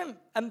and trim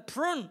and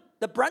prune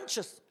the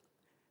branches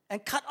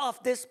and cut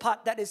off this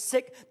part that is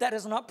sick, that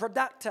is not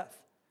productive.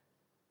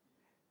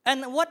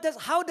 And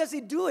how does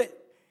he do it?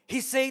 He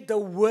said, the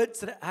words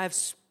that I have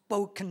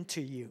spoken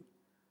to you,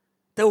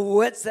 the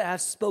words that I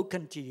have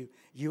spoken to you,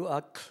 you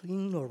are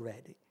clean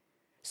already.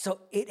 So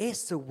it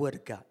is the word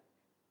of God.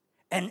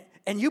 And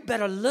you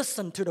better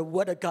listen to the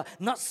word of God,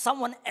 not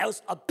someone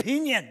else's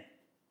opinion.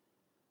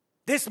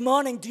 This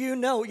morning, do you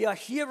know you're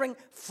hearing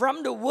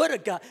from the word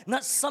of God,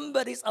 not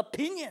somebody's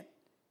opinion?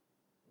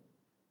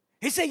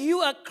 He said, you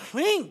are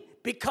clean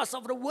because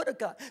of the word of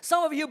God.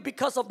 Some of you,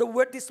 because of the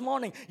word this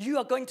morning, you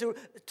are going to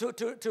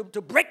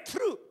break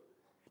through.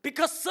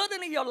 Because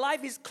suddenly your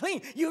life is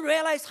clean. You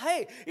realize,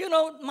 hey,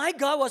 my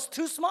God was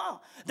too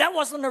small. That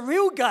wasn't a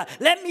real God.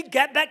 Let me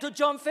get back to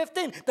John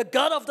 15, the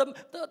God of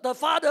the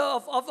Father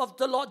of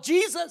the Lord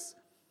Jesus.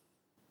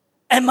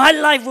 And my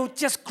life will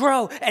just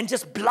grow and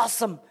just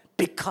blossom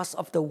because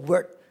of the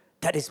word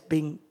that is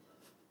being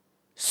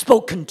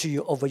spoken to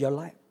you over your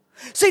life.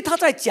 所以他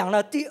在讲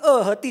了第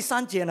2和第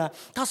3节呢，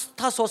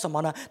他说什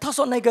么呢？他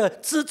说那个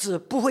枝子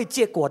不会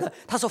结果的，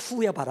他说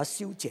父要把它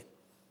修剪。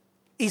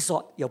一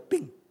说有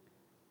病。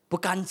不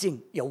干净，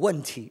有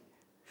问题，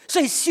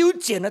所以修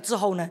剪了之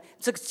后呢，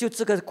这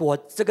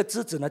个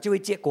枝子呢就会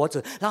结果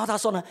子。然后他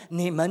说呢，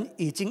你们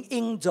已经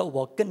因着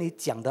我跟你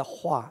讲的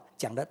话、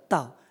讲的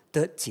道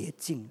得洁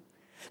净。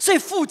所以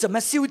父怎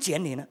么修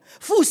剪你呢？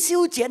父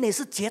修剪你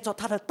是借着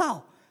他的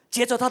道，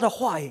借着他的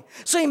话语。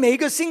所以每一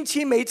个星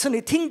期，每一次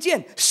你听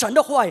见神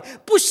的话语，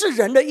不是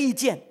人的意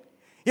见。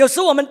有时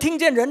我们听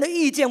见人的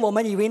意见，我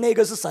们以为那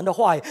个是神的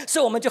话语，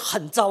所以我们就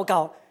很糟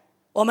糕。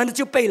我们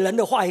就被人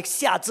的话语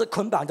辖制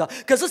捆绑着。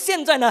可是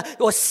现在呢，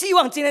我希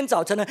望今天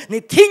早晨呢，你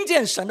听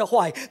见神的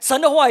话语，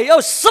神的话语要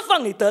释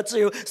放你得自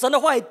由，神的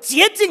话语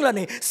洁净了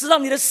你，使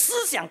让你的思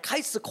想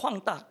开始扩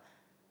大。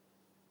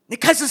你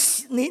开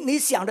始你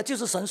想的就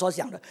是神所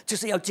想的，就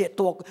是要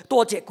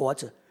多结果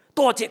子，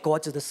多结果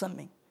子的生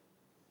命。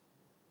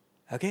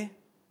Okay?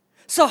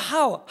 So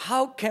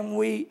how can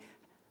we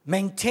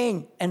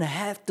maintain and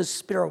have the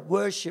spirit of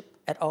worship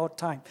at all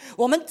time?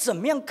 我们怎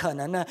么样可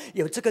能呢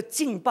有这个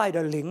敬拜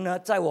的灵呢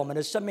在我们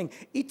的生命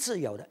一直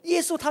有的？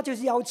耶稣他就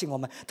是邀请我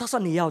们，他说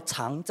你要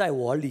藏在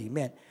我里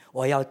面，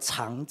我要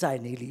藏在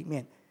你里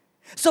面。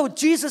So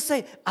Jesus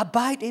said,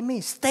 abide in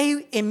me,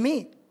 stay in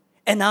me,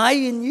 and I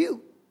in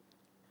you.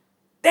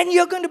 Then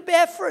you're going to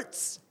bear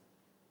fruits.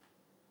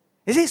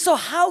 You see, so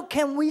how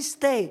can we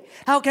stay?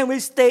 How can we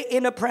stay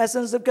in the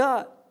presence of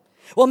God?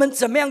 我们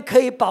怎么样可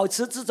以保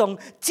持这种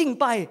敬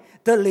拜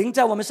的灵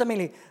在我们生命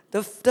里？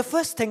 The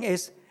first thing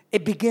is,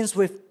 it begins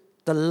with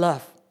the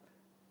love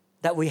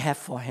that we have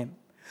for Him.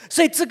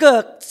 所以这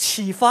个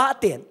启发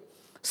点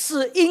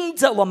是因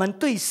着我们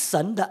对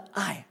神的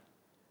爱，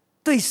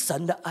对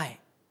神的爱。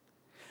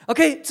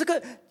OK， 这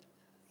个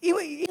因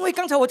为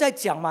刚才我在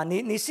讲嘛，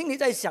你心里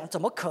在想，怎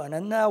么可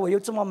能呢？我又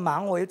这么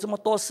忙，我有这么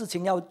多事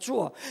情要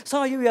做。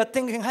Some of you are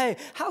thinking, hey,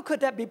 how could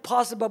that be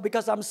possible?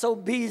 Because I'm so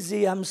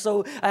busy, I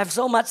have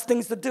so much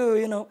things to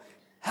do.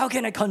 How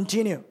can I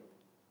continue?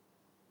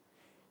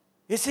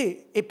 You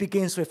see, it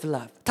begins with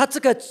love. 它这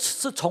个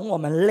是从我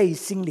们内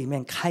心里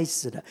面开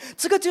始的。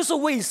这个就是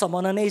为什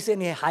么呢？那些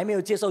你还没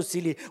有接受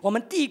洗礼，我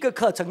们第一个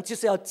课程就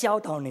是要教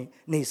导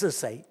你是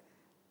谁。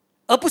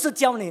而不是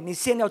教你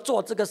先要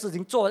做这个事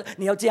情，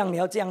你要这样，你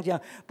要这样，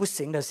不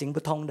行的，行不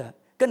通的。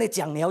跟你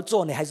讲你要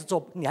做，你还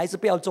是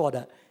不要做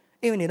的，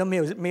因为你都没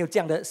有这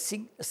样的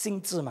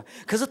心智嘛。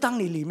可是当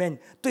你里面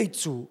对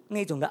主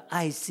那种的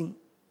爱心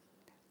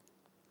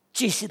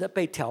继续的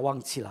被挑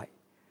旺起来，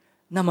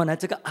那么呢，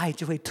这个爱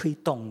就会推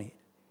动你。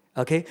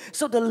Okay,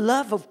 so the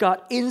love of God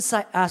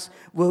inside us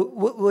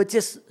will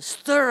just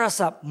stir us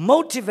up,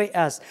 motivate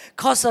us,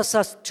 causes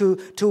us to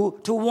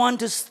want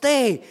to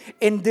stay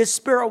in this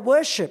spirit of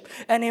worship.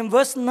 And in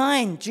verse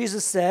 9,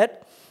 Jesus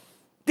said,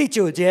 第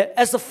9节,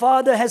 as the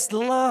Father has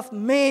loved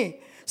me,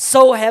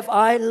 so have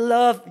I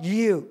loved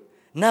you.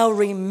 Now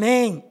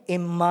remain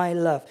in my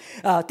love.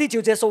 第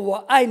9节说，我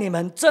爱你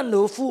们，正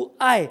如父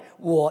爱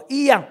我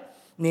一样，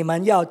你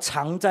们要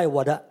藏在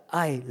我的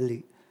爱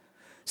里。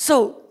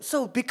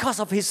So because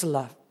of His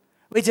love,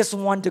 we just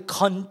want to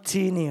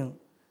continue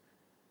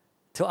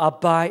to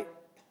abide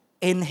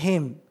in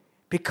Him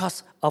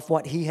because of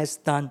what He has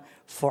done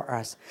for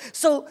us.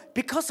 So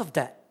because of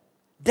that,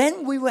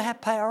 then we will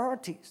have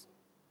priorities.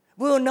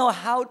 We will know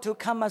how to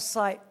come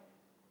aside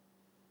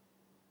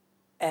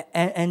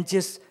and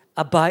just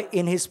abide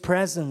in His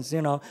presence.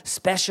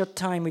 Special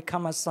time we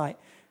come aside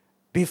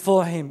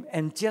before Him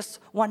and just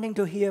wanting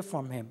to hear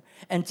from Him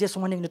and just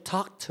wanting to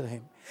talk to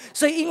Him.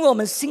 所以因为我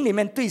们心里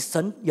面对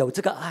神有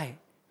这个爱，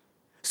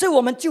所以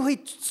我们就会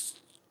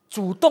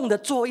主动的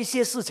做一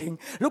些事情。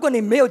如果你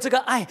没有这个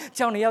爱，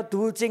叫你要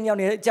读经，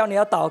叫你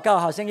要祷告，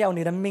好像要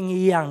你的命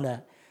一样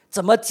的，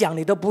怎么讲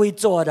你都不会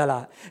做的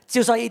啦。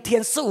就算一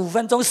天15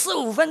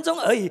分钟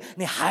而已，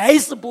你还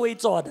是不会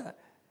做的。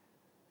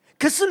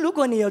可是如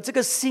果你有这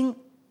个心，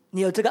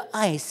你有这个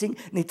爱心，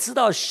你知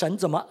道神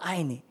怎么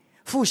爱你，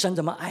父神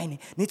怎么爱你，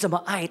你怎么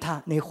爱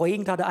他，你回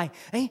应他的爱，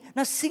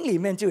那心里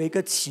面就有一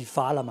个启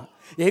发了嘛，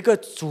有一个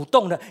主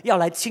动的要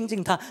来亲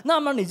近他，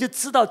那么你就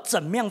知道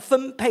怎么样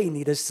分配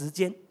你的时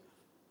间。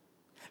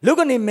如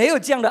果你没有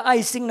这样的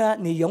爱心呢，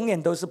你永远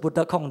都是不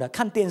得空的，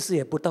看电视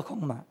也不得空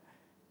嘛，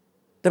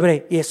对不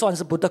对？也算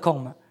是不得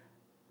空嘛。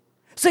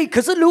所以可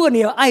是如果你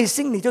有爱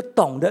心，你就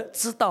懂得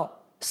知道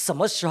什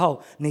么时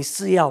候你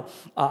是要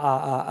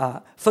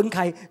分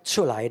开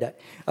出来的。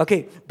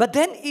 Okay, but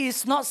then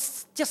it's not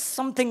just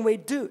something we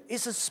do,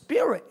 it's a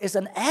spirit, it's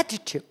an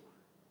attitude.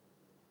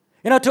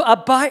 To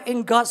abide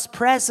in God's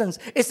presence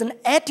is an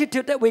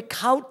attitude that we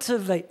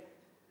cultivate.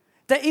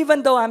 That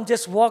even though I'm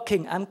just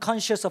walking, I'm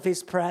conscious of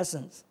His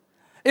presence.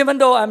 Even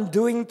though I'm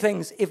doing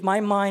things, if my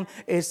mind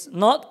is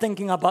not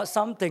thinking about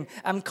something,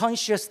 I'm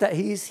conscious that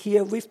He is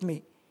here with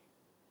me.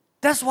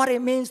 That's what it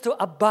means to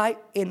abide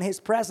in His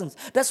presence.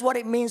 That's what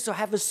it means to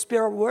have a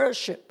spirit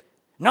worship.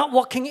 Not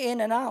walking in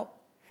and out.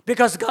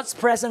 Because God's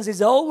presence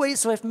is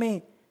always with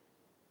me.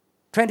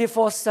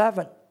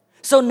 24/7.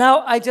 So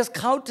now I just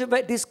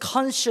cultivate this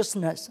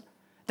consciousness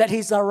that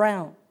He's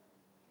around.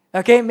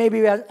 Okay,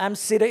 maybe I'm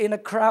seated in a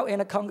crowd, in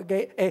a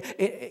congregation,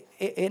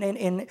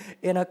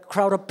 in a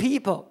crowd of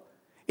people.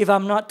 If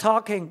I'm not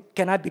talking,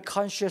 can I be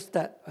conscious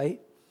that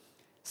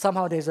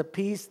somehow there's a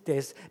peace,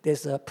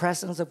 there's a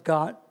presence of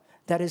God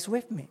that is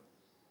with me?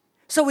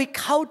 So we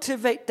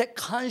cultivate that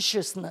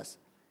consciousness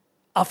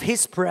of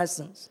His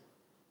presence.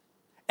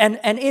 And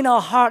in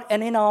our heart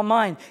and in our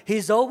mind,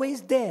 He's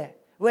always there.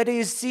 Whether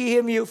you see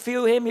Him, you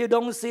feel Him, you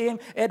don't see Him,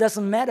 it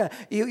doesn't matter.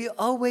 You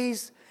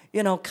always,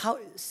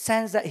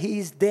 sense that He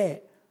is there.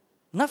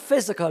 Not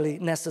physically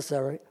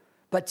necessary,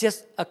 but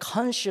just a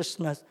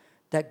consciousness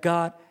that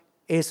God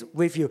is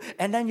with you.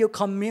 And then you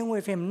commune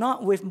with Him,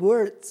 not with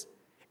words.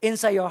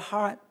 Inside your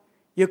heart,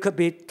 you could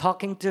be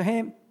talking to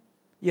Him.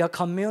 You're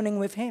communing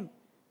with Him.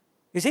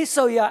 You see,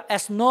 so you're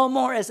as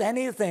normal as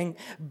anything,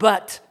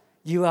 but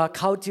you are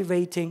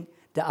cultivating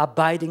the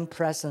abiding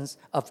presence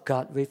of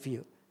God with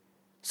you.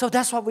 So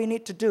that's what we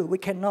need to do. We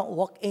cannot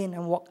walk in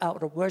and walk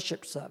out of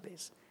worship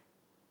service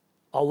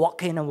or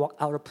walk in and walk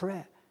out of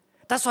prayer.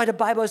 That's why the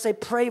Bible says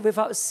pray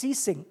without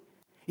ceasing.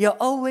 You're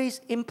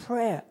always in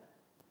prayer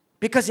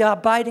because you're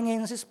abiding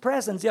in His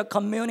presence. You're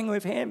communing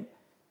with Him.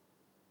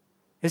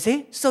 You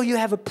see? So you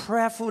have a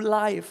prayerful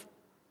life,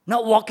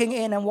 not walking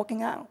in and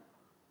walking out.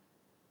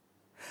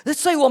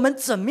 所以我们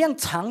怎么样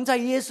常在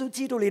耶稣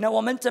基督里呢？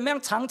我们怎么样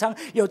常常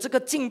有这个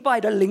敬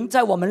拜的灵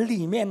在我们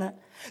里面呢？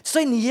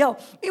所以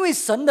因为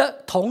神的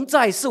同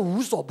在是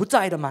无所不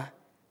在的嘛，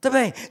对不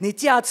对？你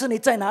下次你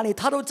在哪里，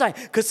他都在。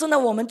可是呢，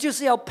我们就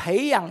是要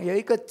培养有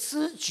一个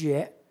知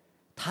觉，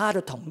他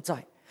的同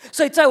在。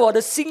所以在我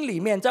的心里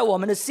面，在我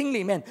们的心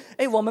里面，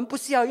我们不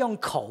是要用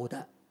口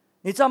的。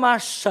你知道吗？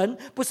神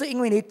不是因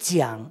为你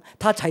讲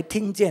他才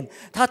听见，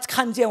他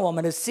看见我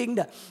们的心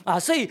的啊，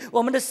所以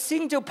我们的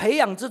心就培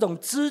养这种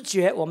知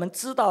觉，我们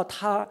知道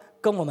他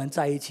跟我们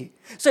在一起。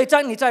所以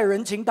当你在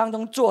人群当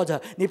中坐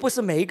着，你不是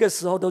每一个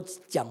时候都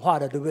讲话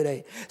的，对不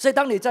对？所以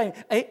当你在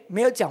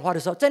没有讲话的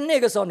时候，在那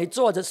个时候你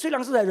坐着，虽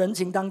然是在人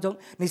群当中，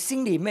你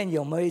心里面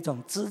有没有一种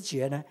知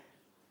觉呢？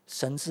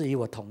神是与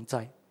我同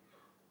在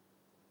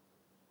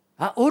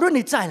啊！无论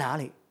你在哪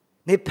里，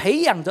你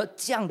培养着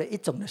这样的一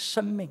种的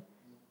生命。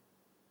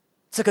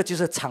这个就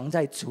是藏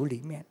在主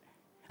里面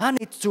啊！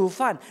你煮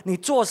饭，你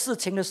做事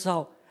情的时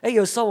候，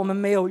有时候我们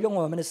没有用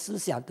我们的思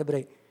想，对不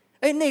对？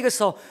那个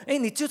时候，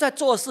你就在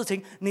做事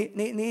情，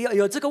你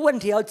有这个问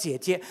题要解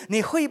决，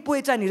你会不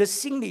会在你的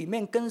心里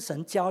面跟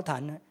神交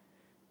谈呢？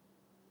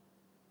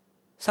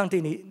上帝，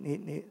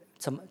你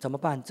怎么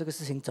办？这个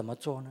事情怎么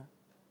做呢？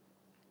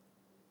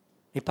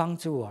你帮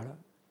助我了，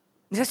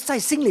你在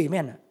心里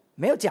面呢，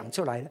没有讲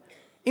出来的，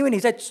因为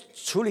你在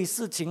处理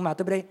事情嘛，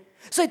对不对？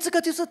所以这个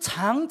就是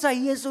藏在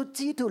耶稣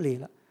基督里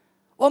了。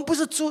我们不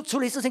是处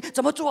理事情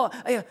怎么做，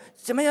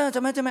怎么样，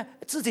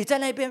自己在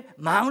那边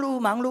忙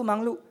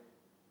碌，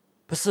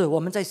不是，我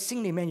们在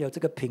心里面有这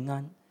个平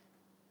安，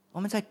我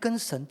们在跟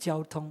神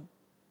交通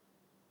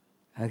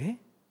OK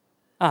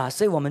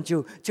所以我们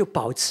就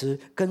保持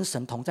跟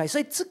神同在。所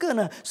以这个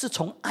呢是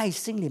从爱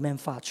心里面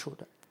发出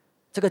的，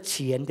这个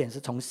起源点是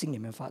从心里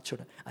面发出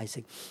的爱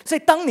心。所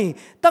以当你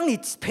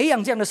培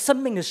养这样的生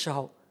命的时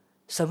候，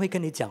神会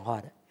跟你讲话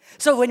的。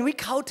So when we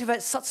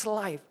cultivate such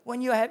life,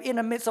 when you have in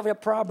the midst of your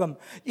problem,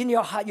 in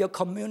your heart, you're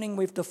communing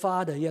with the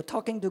Father, you're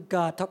talking to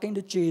God, talking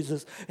to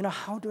Jesus.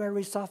 How do I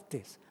resolve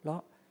this?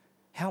 Lord,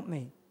 help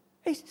me.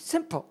 It's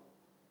simple.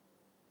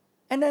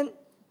 And then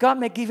God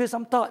may give you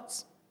some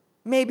thoughts.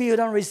 Maybe you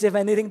don't receive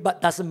anything,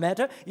 but doesn't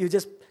matter. You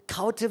just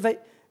cultivate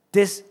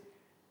this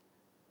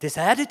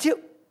attitude.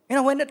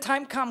 When the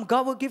time comes,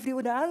 God will give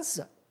you the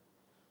answer.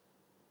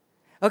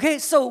 Okay,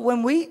 so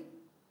when we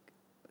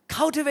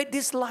cultivate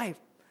this life,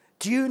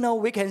 do you know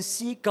we can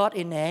see God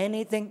in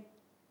anything,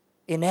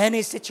 in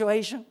any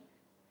situation?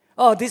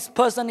 Oh, this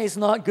person is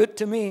not good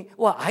to me.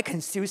 Well, I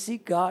can still see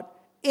God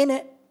in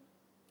it.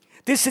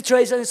 This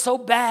situation is so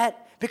bad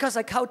because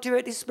I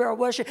cultivate this spirit of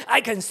worship.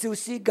 I can still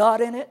see God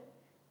in it.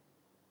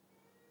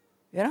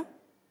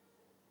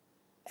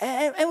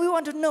 And we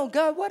want to know,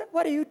 God,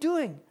 what are you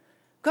doing?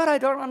 God, I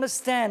don't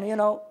understand,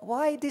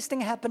 why this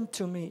thing happened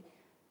to me.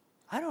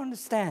 I don't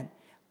understand.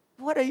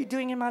 What are you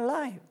doing in my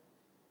life?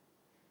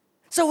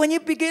 So when you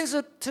begin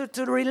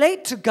to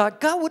relate to God,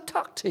 God will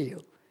talk to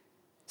you.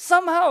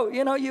 Somehow,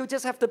 you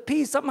just have the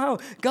peace. Somehow,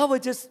 God will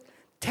just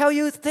tell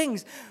you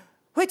things,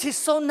 which is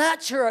so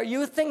natural.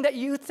 You think that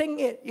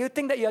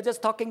you're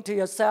just talking to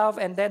yourself,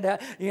 and then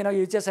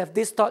you just have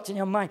these thoughts in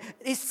your mind.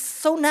 It's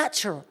so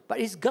natural, but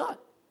it's God.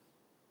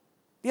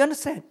 Do you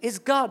understand? It's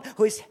God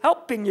who is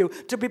helping you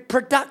to be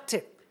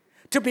productive,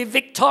 to be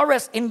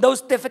victorious in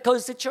those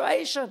difficult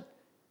situations,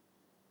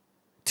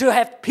 to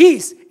have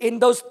peace in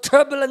those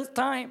turbulent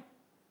times.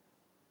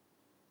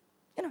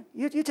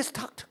 You just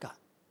talk to God.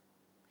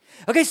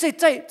 OK， 所以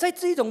在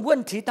这种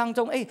问题当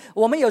中，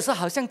我们有时候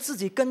好像自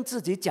己跟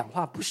自己讲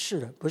话，不是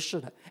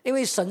的，因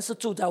为神是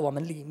住在我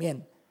们里面，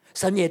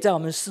神也在我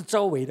们四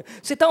周围的，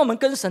所以当我们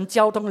跟神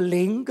交通，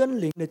灵跟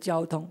灵的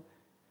交通，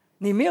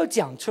你没有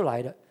讲出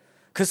来的，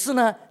可是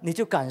呢，你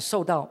就感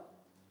受到，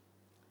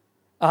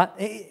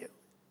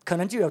可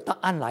能就有答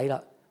案来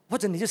了，或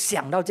者你就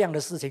想到这样的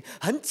事情，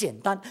很简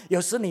单，有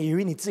时你以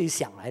为你自己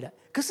想来的，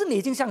可是你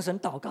已经向神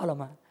祷告了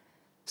吗？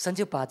神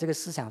就把这个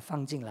思想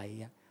放进来一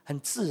样，很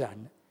自然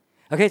的。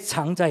OK，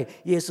 藏在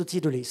耶稣基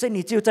督里，所以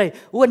你就在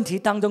问题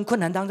当中、困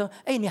难当中，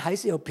你还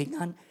是有平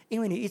安，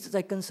因为你一直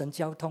在跟神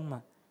交通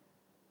嘛。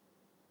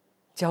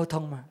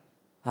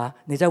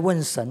你在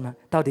问神嘛，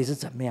到底是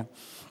怎么样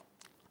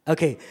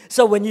 ？OK，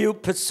 so when you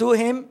pursue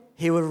Him,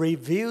 He will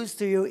reveal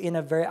to you in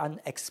a very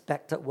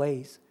unexpected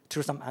ways,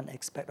 through some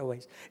unexpected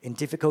ways, in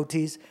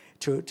difficulties,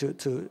 to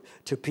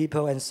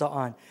people and so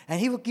on, and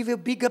He will give you a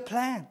bigger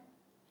plan.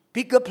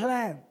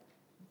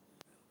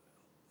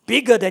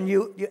 Bigger than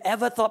you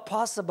ever thought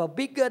possible,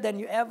 bigger than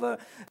you ever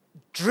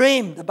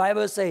dreamed, the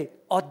Bible says,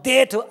 or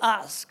dare to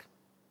ask.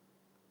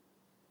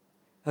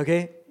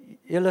 Okay,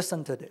 you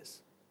listen to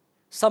this.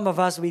 Some of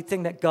us, we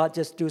think that God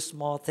just do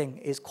small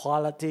things. It's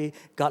quality,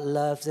 God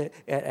loves it,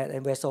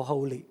 and we're so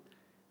holy.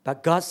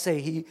 But God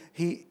says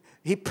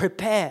He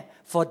prepared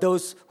for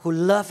those who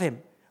love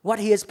Him. What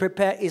He has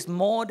prepared is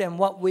more than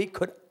what we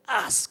could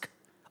ask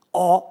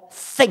or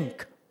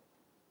think.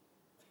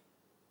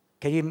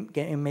 Can you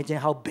imagine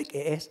how big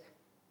it is?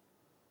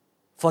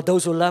 For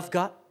those who love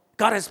God,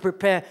 God has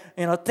prepared,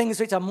 things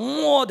which are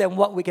more than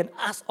what we can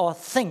ask or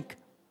think.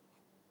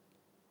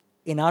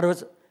 In other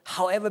words,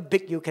 however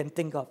big you can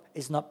think of,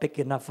 is not big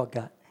enough for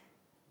God.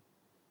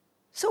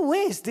 So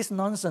where is this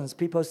nonsense?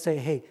 People say,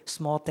 hey,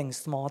 small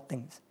things.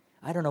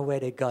 I don't know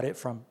where they got it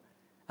from.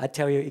 I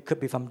tell you, it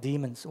could be from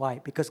demons. Why?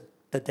 Because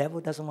the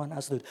devil doesn't want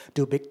us to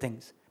do big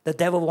things. The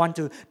devil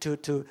wants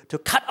to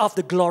cut off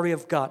the glory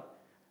of God.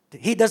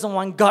 He doesn't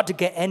want God to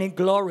get any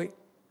glory.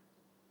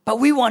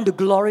 But we want to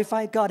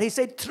glorify God. He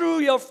said, through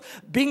your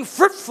being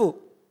fruitful,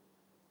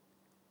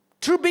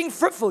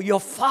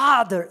 your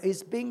Father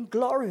is being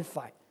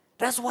glorified.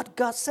 That's what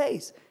God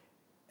says.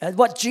 And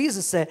what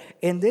Jesus said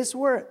in these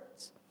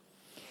words.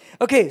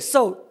 Okay,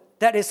 so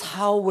that is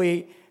how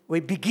we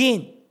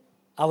begin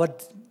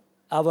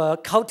our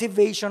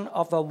cultivation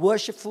of a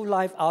worshipful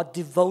life, our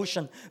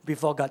devotion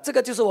before God. 这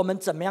个就是我们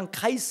怎么样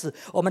开始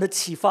我们的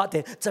启发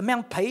点，怎么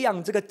样培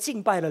养这个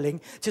敬拜的灵，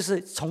就是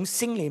从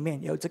心里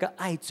面有这个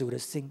爱主的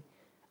心，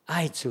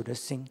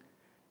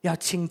要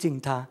亲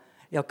近他，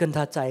要跟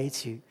他在一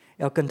起，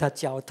要跟他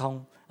交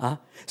通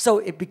啊。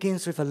So it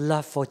begins with a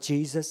love for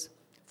Jesus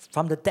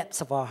from the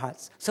depths of our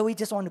hearts. So we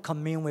just want to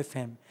commune with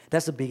Him.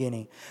 That's the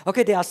beginning.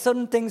 Okay, there are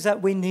certain things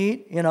that we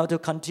need, to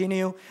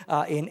continue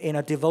in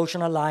a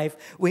devotional life.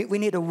 We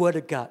need the Word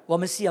of God. 我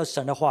们需要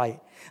神的话语。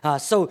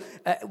So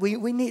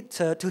we need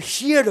to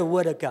hear the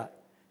Word of God.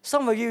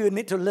 Some of you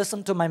need to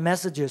listen to my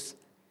messages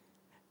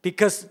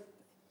because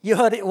you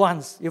heard it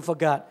once, you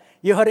forgot.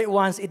 You heard it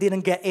once, it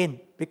didn't get in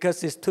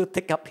because it's too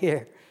thick up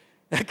here.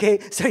 Okay,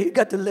 so you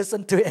got to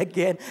listen to it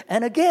again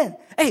and again.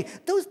 Hey,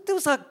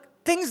 those are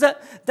things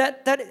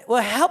that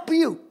will help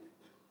you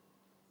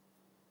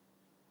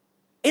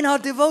in our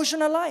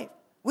devotional life.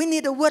 We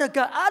need the Word of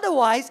God.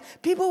 Otherwise,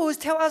 people will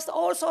tell us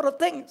all sorts of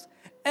things.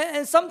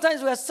 And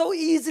sometimes we are so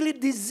easily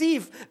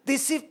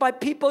deceived by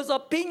people's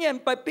opinion,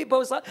 by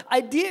people's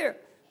idea.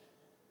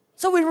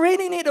 So we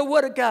really need the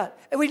Word of God.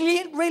 And we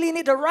really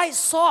need the right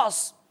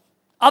source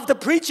of the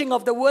preaching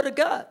of the Word of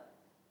God.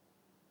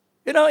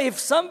 You know, if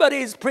somebody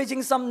is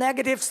preaching some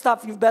negative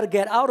stuff, you better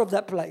get out of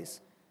that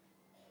place.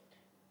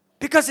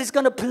 Because it's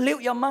going to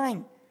pollute your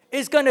mind.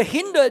 It's going to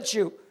hinder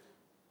you.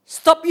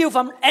 Stop you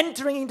from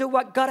entering into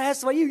what God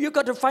has for you. You've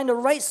got to find the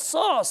right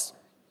source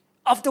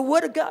of the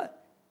Word of God.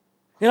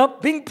 You know,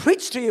 being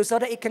preached to you so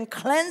that it can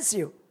cleanse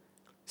you,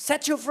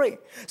 set you free.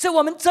 所以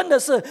我们真的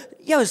是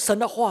要有神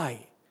的话语，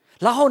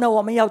然后呢，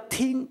我们要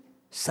听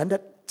神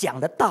的讲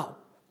的道。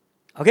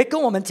OK，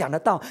 跟我们讲的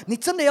道，你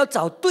真的要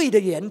找对的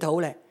源头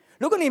嘞。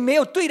如果你没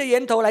有对的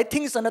源头来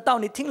听神的道，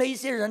你听了一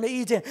些人的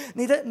意见，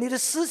你的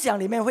思想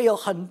里面会有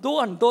很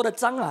多很多的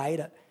障碍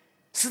的，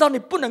使到你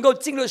不能够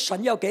进入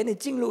神要给你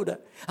进入的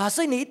啊！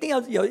所以你一定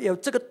要有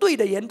这个对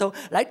的源头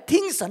来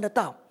听神的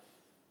道。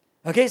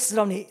OK， 使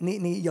到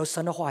你有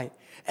神的话语。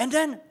And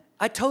then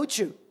I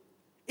told you,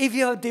 if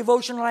you have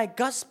devotion life,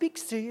 God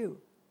speaks to you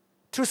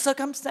through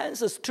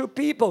circumstances, through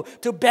people,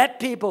 to bad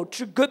people,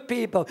 to good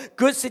people,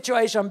 good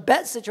situation,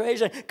 bad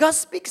situation. God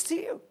speaks to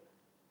you.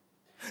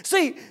 所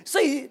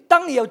以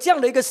当你有这样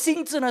的一个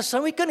心智呢，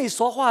神会跟你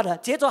说话的，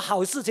接着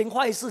好事情、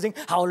坏事情、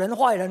好人、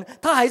坏人，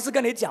他还是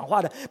跟你讲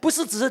话的，不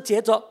是只是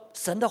接着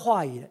神的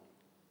话语的。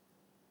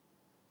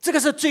这个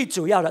是最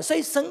主要的。所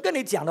以神跟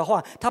你讲的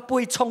话，他不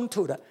会冲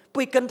突的，不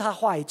会跟他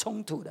话语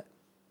冲突的。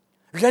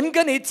人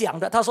跟你讲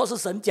的，他说是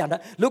神讲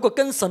的，如果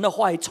跟神的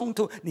话语冲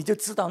突，你就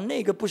知道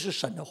那个不是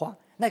神的话，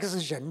那个是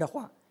人的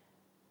话。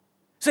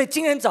所以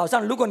今天早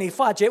上，如果你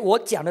发觉我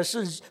讲的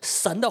是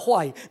神的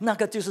话语，那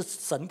个就是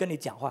神跟你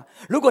讲话。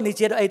如果你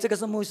觉得这个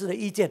是牧师的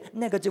意见，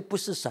那个就不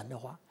是神的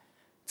话，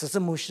只是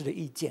牧师的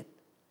意见。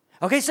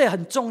OK， 所以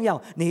很重要，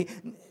你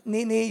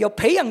有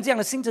培养这样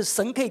的心智，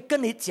神可以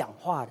跟你讲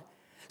话的。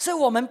所以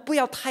我们不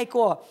要太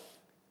过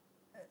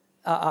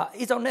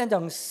一种那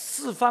种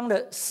四方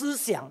的思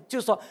想，就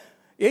是说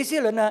有一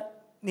些人呢，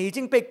你已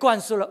经被灌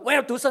输了，我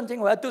要读圣经，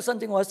我要读圣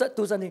经，我要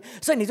读圣经，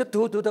所以你就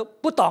读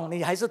不懂，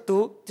你还是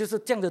读，就是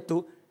这样子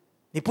读，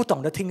你不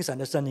懂得听神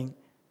的声音，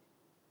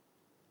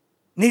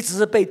你只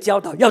是被教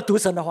导要读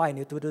神的话语，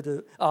你读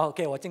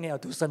，OK， 我今天要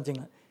读圣经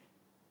了。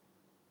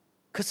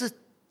可是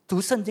读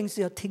圣经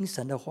是要听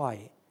神的话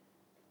语，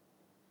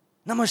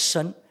那么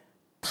神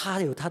他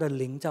有他的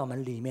灵在我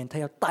们里面，他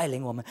要带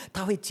领我们，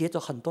他会接着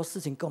很多事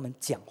情跟我们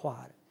讲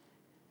话的。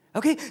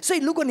OK， 所以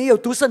如果你有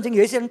读圣经，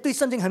有一些人对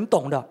圣经很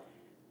懂的，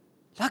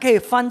他可以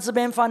翻这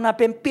边翻那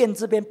边，变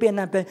这边变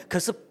那边，可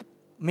是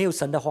没有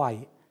神的话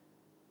语，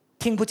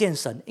听不见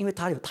神，因为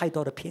他有太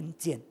多的偏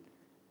见，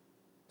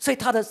所以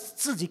他的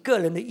自己个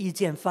人的意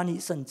见翻译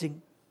圣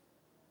经，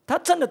他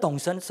真的懂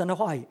神的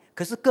话语，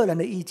可是个人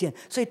的意见，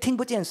所以听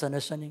不见神的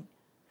声音。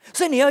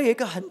所以你要有一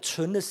个很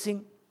纯的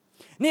心，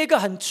你有一个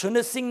很纯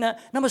的心呢，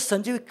那么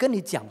神就会跟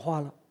你讲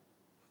话了，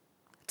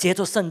接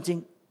着圣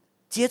经，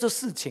接着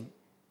事情。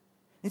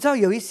你知道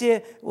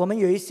我们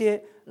有一些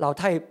老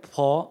太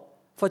婆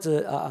或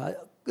者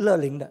乐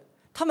龄的，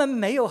他们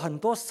没有很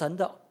多神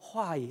的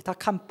话语，他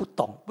看不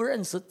懂，不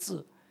认识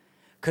字，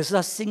可是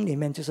他心里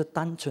面就是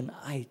单纯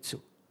爱主。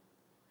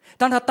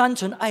当他单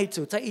纯爱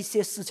主，在一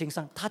些事情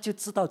上他就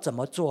知道怎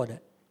么做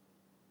的，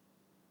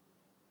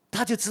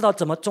他就知道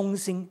怎么忠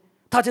心，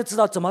他就知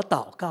道怎么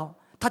祷告，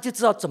他就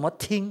知道怎么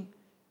听。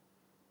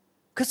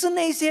可是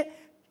那些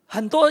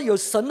很多有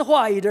神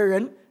话语的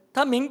人，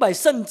他明白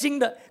圣经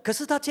的，可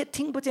是他却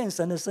听不见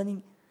神的声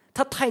音，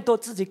他太多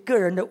自己个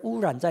人的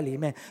污染在里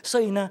面，所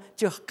以呢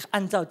就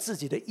按照自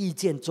己的意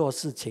见做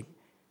事情。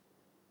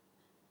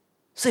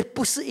所以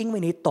不是因为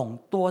你懂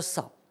多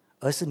少，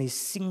而是你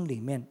心里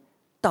面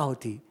到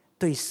底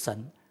对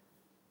神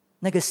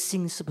那个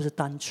心是不是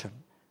单纯，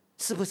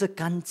是不是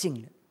干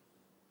净的，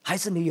还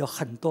是你有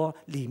很多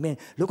里面，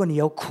如果你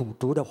有苦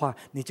毒的话，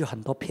你就很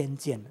多偏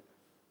见了，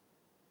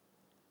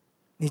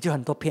你就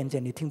很多偏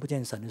见，你听不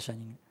见神的声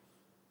音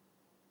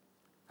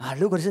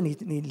如果是你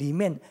里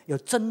面有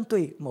针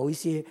对某一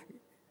些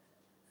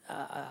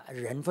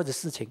人或者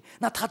事情，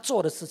那他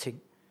做的事情，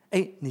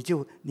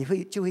你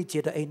会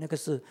觉得那个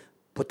是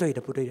不对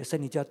的，所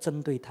以你就要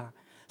针对他，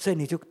所以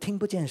你就听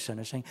不见神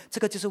的声音。这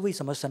个就是为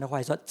什么神的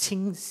话语说，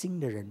清心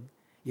的人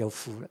有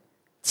福了。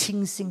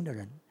清心的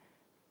人，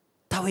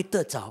他会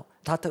得着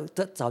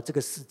这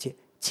个世界。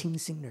清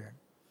心的人。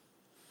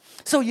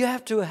So you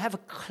have to have a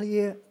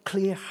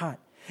clear heart.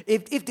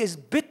 If there's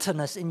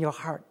bitterness in your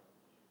heart,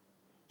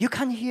 you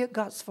can't hear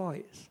God's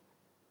voice.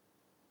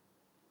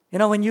 You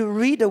know, when you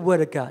read the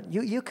Word of God,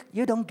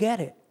 you don't get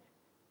it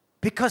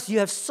because you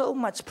have so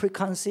much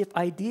preconceived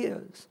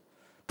ideas,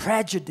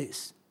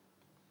 prejudice,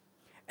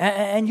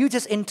 and you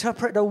just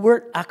interpret the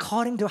Word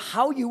according to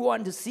how you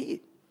want to see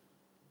it.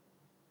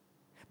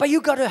 But you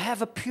got to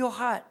have a pure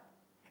heart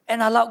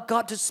and allow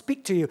God to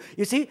speak to you.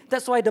 You see,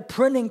 that's why the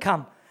pruning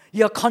comes.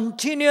 You're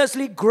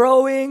continuously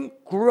growing.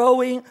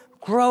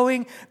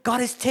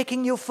 God is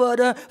taking you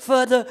further.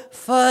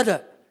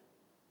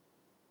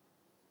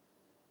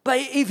 But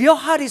if your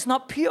heart is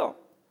not pure,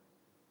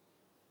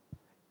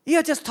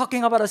 you're just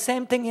talking about the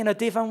same thing in a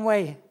different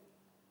way.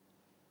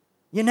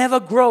 You never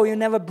grow, you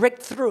never break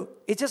through.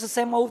 It's just the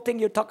same old thing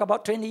you talked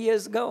about 20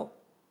 years ago.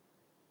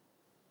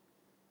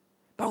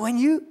 But when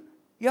you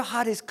your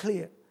heart is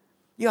clear.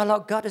 You allow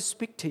God to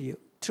speak to you,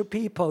 to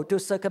people, to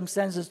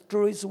circumstances,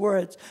 through His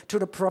words, to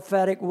the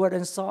prophetic word,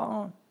 and so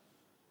on.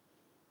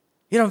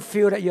 You don't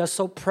feel that you're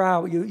so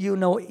proud, you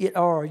know it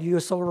all, you're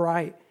so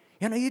right.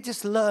 You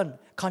just learn,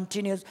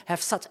 continue,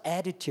 have such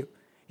attitude.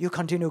 You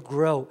continue to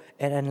grow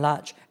and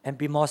enlarge and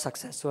be more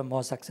successful and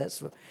more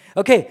successful.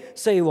 Okay,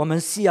 所以我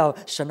们需要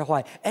神的话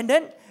语。And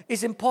then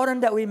it's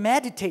important that we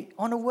meditate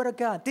on the Word of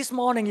God. This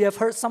morning you have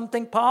heard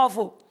something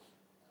powerful.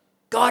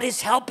 God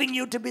is helping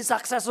you to be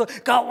successful.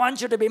 God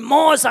wants you to be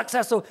more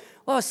successful.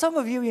 Well, some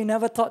of you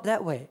never thought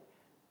that way.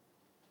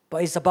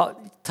 But it's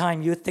about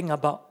time you think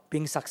about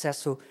being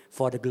successful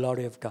for the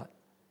glory of God.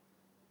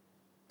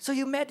 So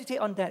you meditate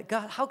on that.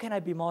 God, how can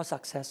I be more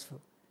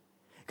successful?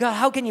 God,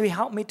 how can you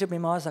help me to be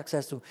more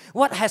successful?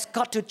 What has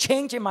got to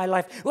change in my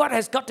life? What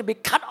has got to be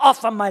cut off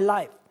from my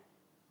life?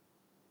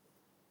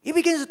 You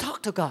begin to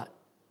talk to God.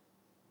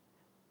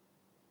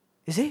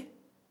 You see?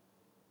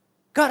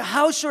 God,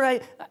 how should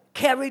I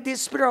carry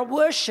this spirit of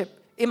worship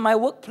in my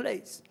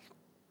workplace?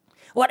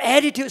 What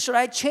attitude should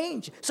I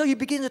change? So you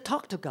begin to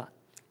talk to God.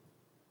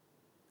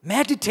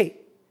 Meditate.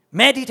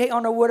 Meditate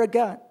on the Word of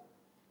God.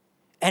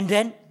 And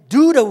then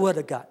do the Word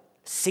of God.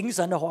 行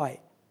神的话语。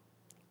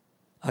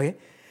Okay?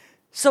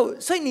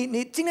 所以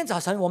你今天早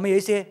晨我们有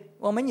一些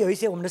我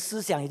们的思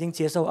想已经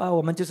接受啊，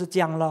我们就是这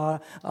样啦，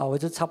啊，我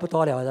就差不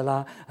多了的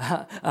啦，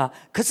啊，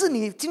可是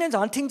你今天早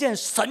上听见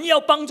神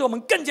要帮助我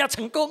们更加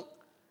成功，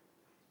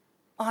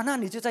啊，那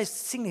你就在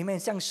心里面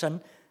向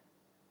神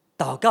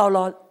祷告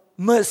咯，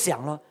默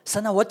想咯，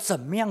神啊，我怎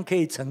么样可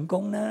以成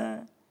功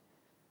呢？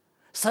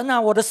神啊，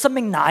我的生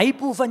命哪一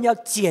部分要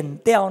减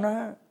掉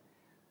呢？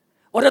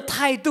我的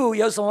态度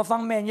有什么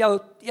方面要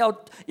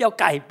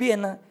改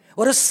变呢？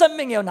我的生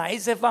命有哪一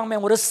些方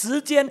面？我的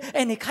时间，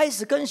你开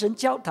始跟神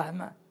交谈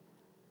嘛，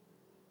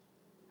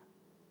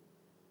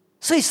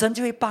所以神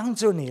就会帮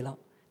助你了，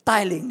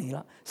带领你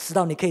了，使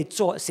到你可以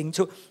行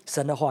出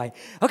神的话语。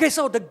Okay,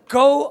 so the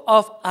goal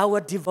of our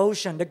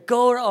devotion, the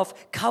goal of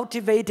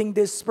cultivating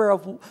this spirit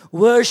of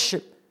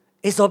worship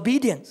is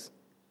obedience,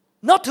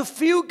 not to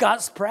feel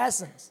God's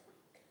presence.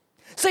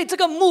 所以这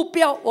个目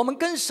标，我们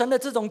跟神的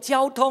这种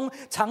交通，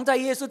常在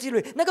耶稣基督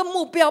里。那个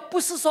目标不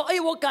是说，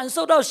我感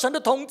受到神的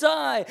同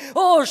在，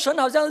神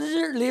好像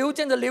日流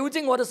这样的流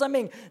进我的生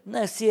命，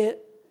那些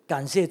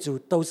感谢主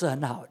都是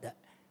很好的。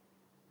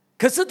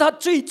可是他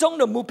最终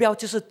的目标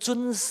就是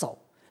遵守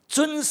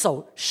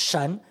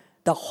神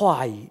的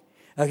话语。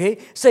OK，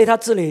 所以他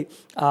这里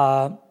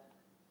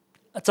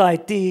在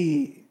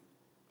第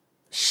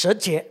10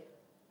节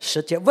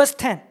 ，verse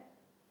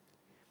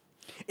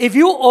 10。If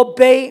you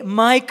obey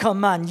my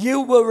command,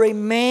 you will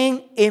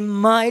remain in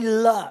my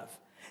love,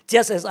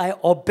 just as I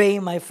obey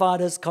my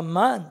Father's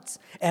commands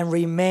and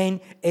remain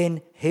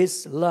in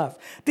His love.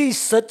 第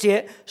10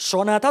节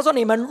说呢，他说：“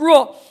你们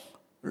若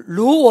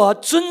如我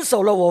遵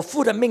守了我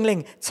父的命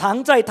令，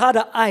常在他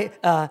的爱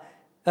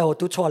我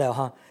读错了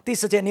哈。第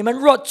10节，你们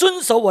若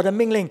遵守我的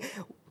命令，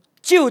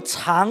就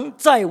常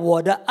在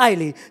我的爱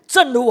里，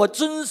正如我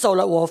遵守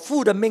了我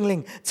父的命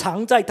令，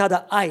常在他的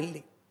爱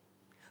里。”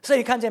所以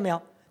你看见没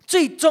有？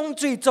最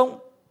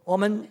终，我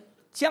们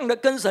这样的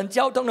跟神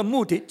交通的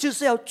目的，就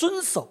是要遵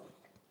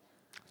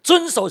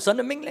守神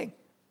的命令。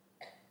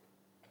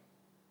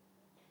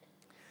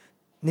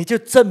你就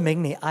证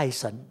明你爱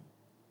神。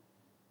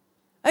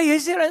有一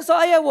些人说：“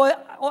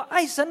我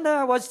爱神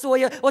的，我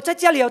在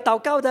家里有祷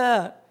告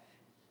的，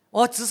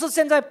我只是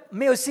现在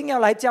没有心要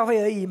来教会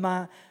而已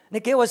嘛。你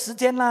给我时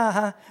间啦，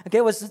哈，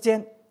给我时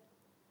间。”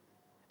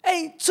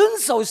遵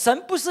守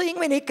神不是因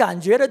为你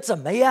感觉的怎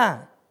么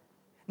样。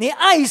你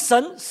爱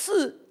神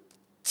是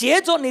借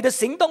着你的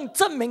行动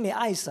证明你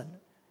爱神。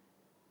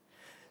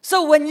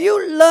So when you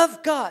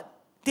love God,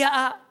 there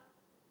are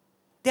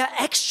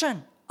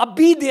action,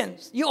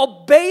 obedience. You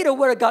obey the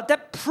word of God.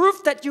 That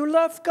proves that you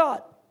love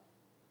God.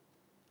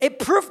 It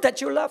proves that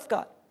you love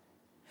God.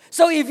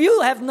 So if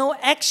you have no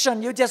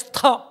action, you just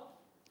talk.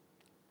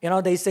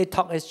 They say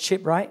talk is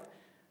cheap, right?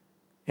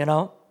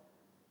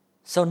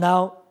 So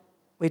now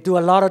we do a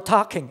lot of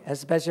talking,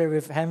 especially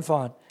with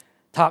handphone.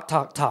 Talk,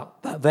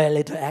 but very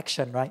little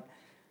action, right?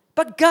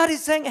 But God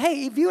is saying,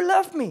 hey, if you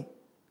love me,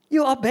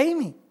 you obey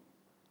me.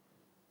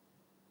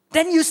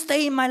 Then you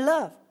stay in my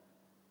love.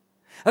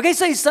 OK，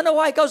 所以神的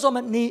话语告诉我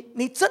们，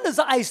你真的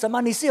是爱神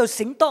吗？你是有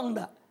行动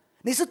的，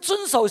你是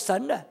遵守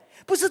神的，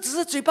不是只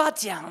是嘴巴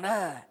讲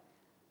的，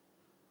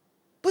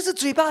不是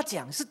嘴巴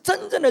讲，是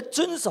真正的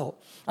遵守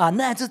啊，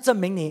那是证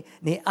明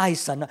你爱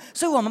神了。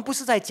所以我们不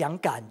是在讲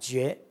感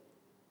觉，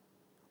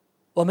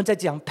我们在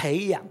讲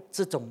培养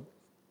这种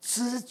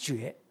知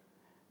觉。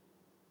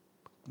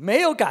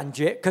没有感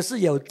觉，可是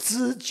有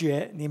知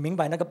觉，你明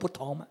白那个不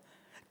同吗？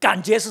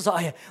感觉是说，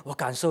我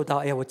感受到，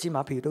我鸡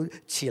毛皮都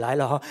起来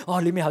了哈，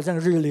里面好像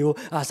日流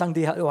啊，上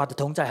帝我的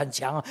同在很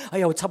强啊，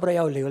我差不多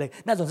要流泪，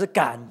那种是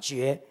感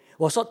觉。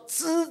我说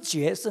知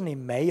觉是你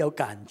没有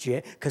感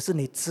觉，可是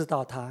你知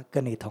道他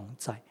跟你同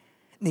在，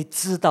你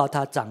知道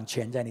他掌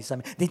权在你身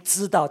边，你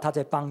知道他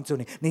在帮助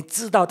你，你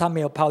知道他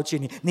没有抛弃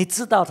你，你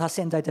知道他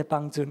现在在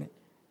帮助你，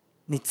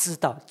你知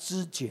道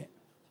知觉。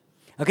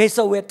Okay,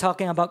 so we're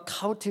talking about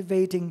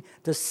cultivating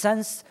the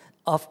sense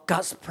of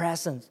God's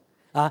presence,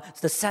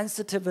 the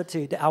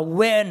sensitivity, the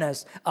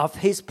awareness of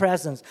His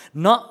presence,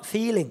 not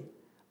feeling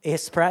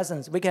His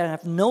presence. We can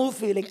have no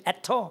feeling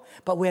at all,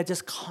 but we are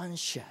just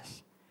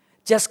conscious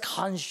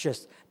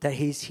that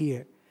He's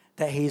here,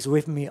 that He's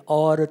with me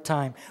all the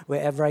time.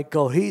 Wherever I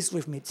go, He's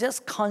with me,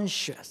 just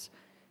conscious.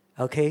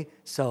 Okay,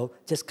 so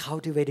just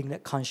cultivating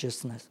that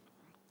consciousness.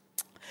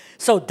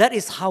 So that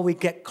is how we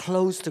get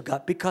close to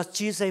God, because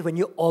Jesus said, when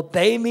you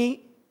obey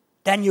me,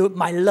 then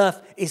my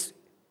love is,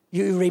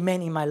 you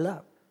remain in my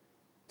love.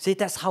 See,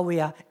 that's how we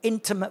are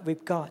intimate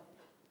with God,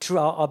 through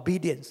our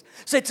obedience.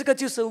 所以这个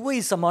就是为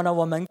什么呢？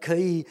我们可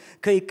以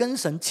跟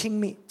神亲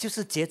密，就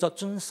是借着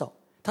遵守。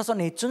他说：“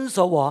你遵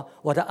守我，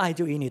我的爱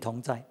就与你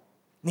同在，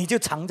你就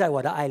藏在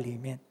我的爱里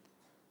面。”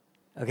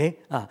 OK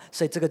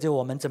所以这个就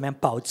我们怎么样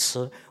保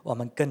持我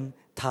们跟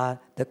他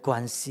的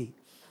关系。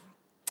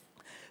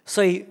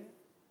所以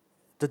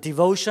the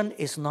devotion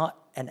is not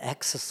an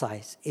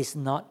exercise, it's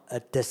not a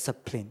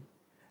discipline.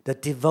 The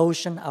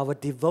devotion, our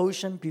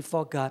devotion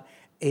before God,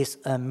 is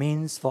a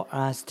means for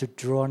us to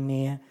draw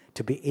near,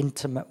 to be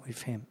intimate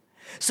with Him.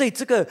 所以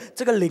这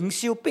个灵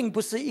修并不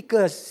是一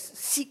个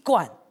习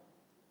惯，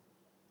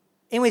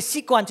因为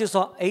习惯就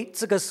说，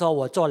这个时候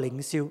我做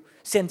灵修，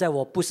现在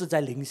我不是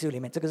在灵修里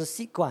面，这个是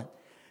习惯。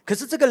可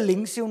是这个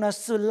灵修呢，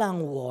是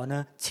让我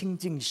呢亲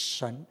近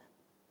神，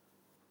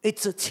一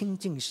直亲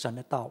近神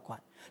的道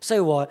馆。所以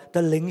我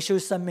的灵修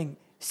生命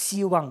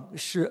希望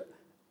是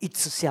一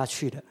直下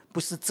去的，不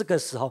是这个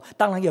时候。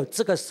当然有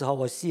这个时候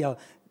我需要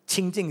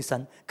亲近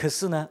神，可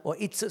是呢，我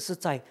一直是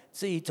在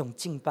这一种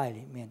敬拜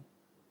里面。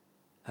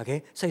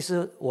OK， 所以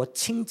是我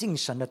亲近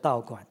神的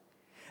道馆。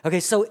Okay,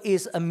 so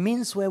it's a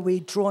means where we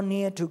draw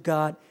near to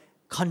God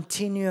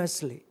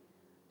continuously.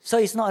 So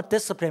it's not a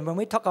discipline. When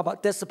we talk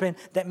about discipline,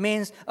 that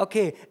means,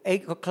 okay,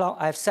 8 o'clock,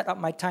 I've set up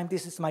my time.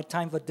 This is my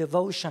time for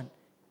devotion.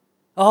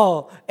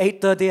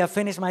 8:30, I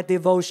finished my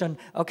devotion.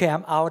 Okay,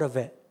 I'm out of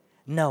it.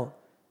 No,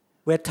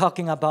 we're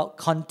talking about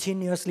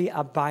continuously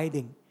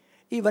abiding.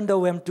 Even though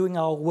we're doing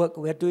our work,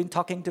 we're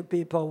talking to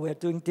people, we're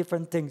doing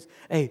different things.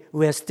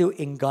 We're still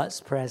in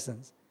God's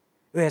presence.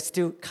 We're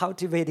still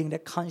cultivating the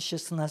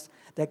consciousness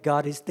that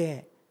God is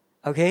there.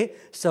 Okay?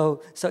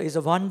 So it's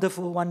a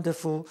wonderful,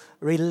 wonderful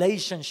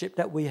relationship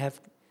that we have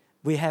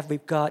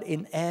with God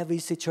in every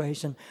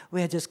situation.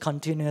 We are just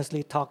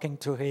continuously talking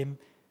to Him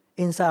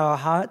inside our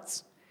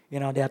hearts.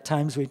 There are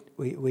times we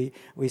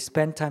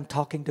spend time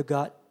talking to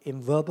God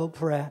in verbal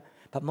prayer,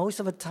 but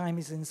most of the time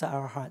is inside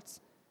our hearts.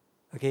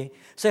 Okay?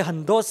 所以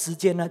很多时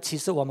间呢，其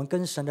实我们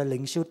跟神的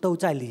灵修都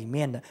在里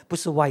面的，不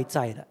是外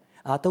在的。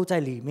都在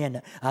里面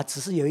的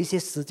只是有一些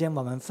时间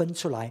我们分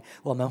出来，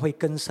我们会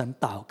跟神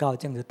祷告，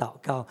这样子祷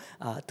告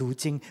读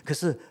经。可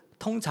是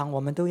通常我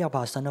们都要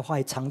把神的话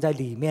语藏在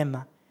里面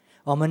吗？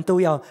我们都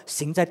要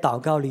行在祷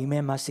告里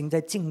面吗？行在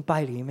敬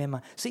拜里面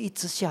吗？是一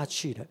直下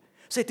去的。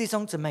所以弟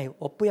兄姊妹，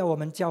我不要我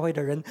们教会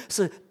的人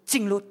是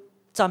进入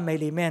赞美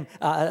里面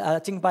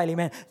敬拜里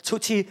面，出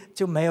去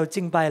就没有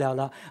敬拜了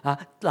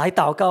来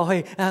祷告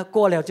会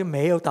过了就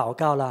没有祷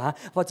告了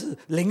或者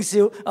灵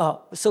修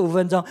15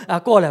分钟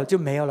过了就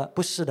没有了。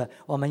不是的，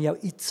我们要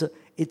一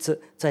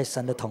直在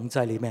神的同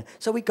在里面。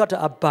So we got to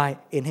abide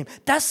in Him.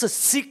 That's the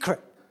secret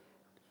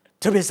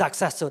to be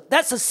successful.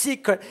 That's the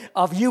secret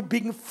of you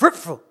being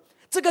fruitful.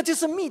 这个就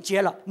是秘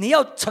诀了。你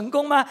要成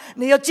功吗？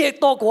你要结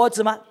多果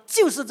子吗？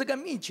就是这个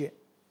秘诀。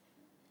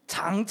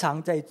常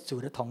常在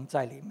主的同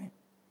在里面。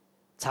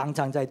常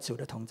常在主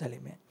的同在里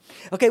面。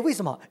OK， 为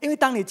什么？因为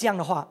当你这样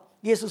的话，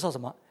耶稣说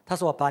什么？他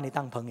说我把你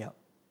当朋友。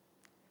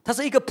他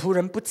说一个仆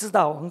人不知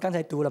道，我们刚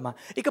才读了嘛，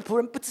一个仆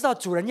人不知道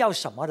主人要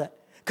什么的。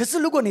可是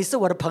如果你是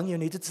我的朋友，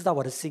你就知道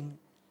我的心，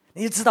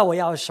你就知道我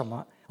要什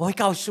么，我会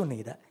告诉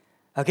你的。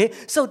OK，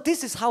 so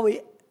this is how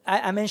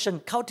I mentioned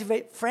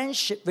cultivate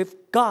friendship with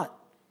God.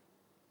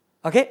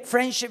 Okay,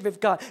 friendship with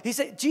God.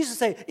 Jesus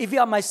said, if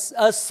you are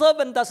a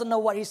servant doesn't know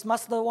what his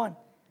master wants.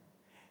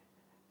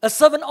 A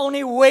servant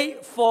only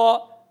wait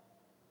for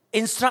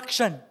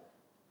instruction,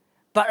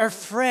 but a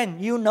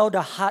friend, you know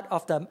the heart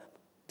of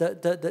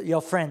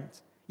your friend.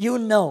 You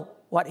know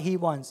what he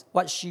wants,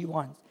 what she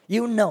wants.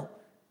 You know,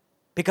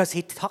 because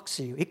he talks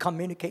to you, he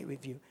communicates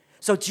with you.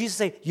 So Jesus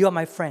said, you are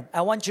my friend.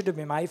 I want you to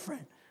be my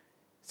friend,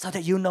 so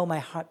that you know my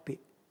heartbeat.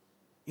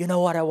 You know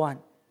what I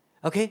want.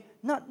 Okay?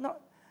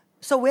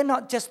 So we're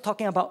not just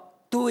talking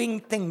about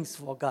doing things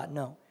for God.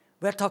 No,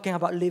 we're talking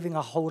about living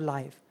a whole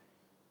life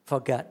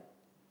for God.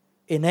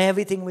 In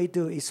everything we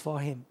do is for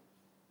Him.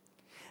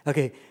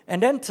 Okay,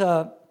 and then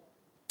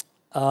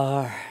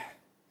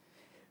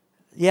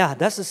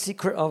that's the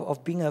secret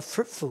of being a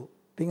fruitful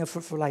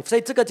life. 所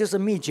以这个就是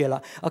秘诀了。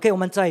OK， 我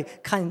们再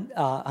看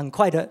很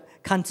快的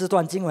看这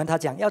段经文，他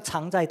讲要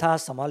藏在他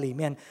什么里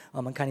面？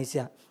我们看一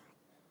下。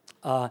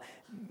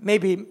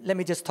Maybe let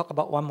me just talk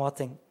about one more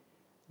thing.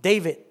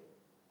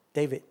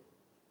 David，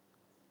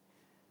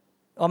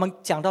 我们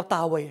讲到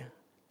大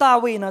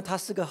卫呢，他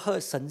是个合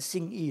神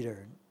心意的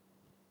人。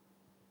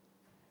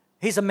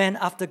He's a man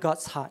after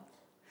God's heart.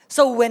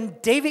 So when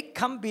David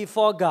come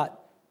before God,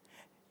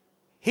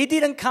 He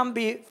didn't come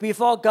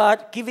before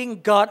God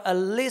giving God a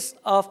list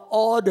of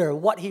order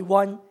what he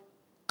want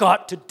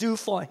God to do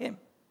for him.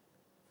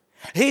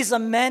 He's a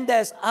man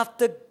that's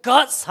after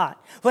God's heart.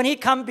 When he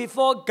comes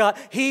before God,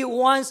 he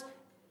wants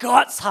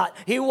God's heart.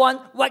 He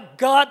wants what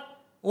God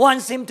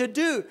wants him to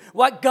do,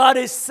 what God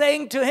is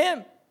saying to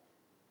him.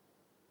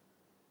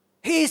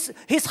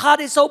 His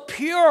heart is so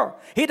pure.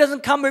 He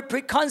doesn't come with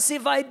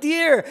preconceived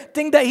idea,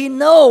 think that he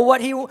knows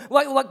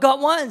what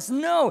God wants.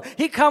 No,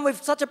 he comes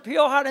with such a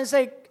pure heart and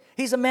say,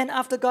 he's a man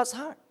after God's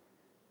heart.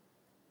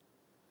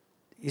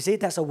 You see,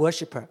 that's a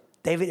worshiper.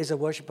 David is a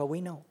worshiper,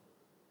 we know.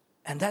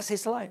 And that's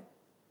his life.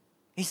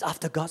 He's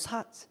after God's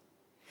heart.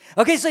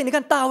 OK, 所以你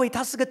看大卫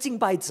他是个敬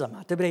拜者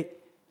嘛，对不对？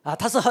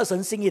他是合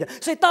神心意的。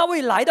所以大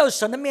卫来到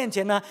神的面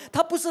前呢，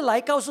他不是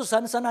来告诉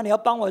神，神啊，你要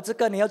帮我这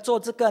个，你要做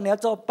这个，你要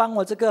帮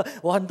我这个，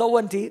我很多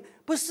问题。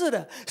不是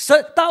的，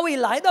大卫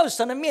来到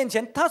神的面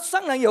前，他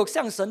当然有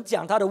向神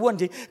讲他的问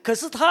题，可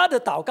是他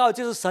的祷告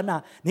就是神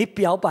啊，你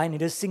表白你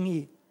的心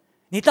意，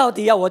你到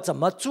底要我怎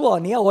么做？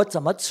你要我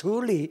怎么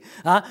处理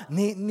啊？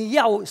你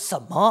要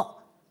什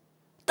么？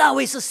大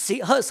卫是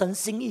合神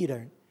心意的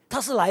人。他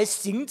是来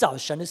寻找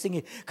神的心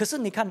意，可是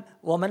你看，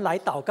我们来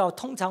祷告，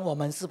通常我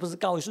们是不是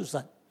告诉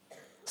神，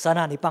神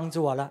啊，你帮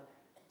助我了，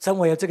神，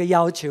我有这个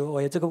要求，我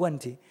有这个问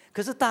题。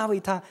可是大卫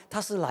他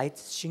是来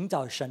寻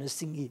找神的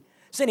心意，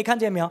所以你看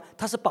见没有？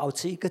他是保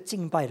持一个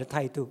敬拜的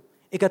态度，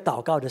一个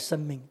祷告的生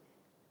命，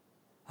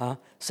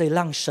所以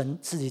让神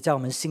自己在我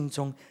们心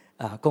中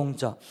工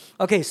作。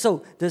Okay,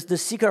 so the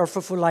secret of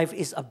fruitful life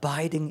is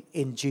abiding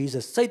in Jesus.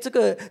 所以这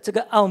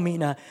个奥秘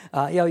呢，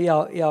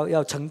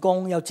要成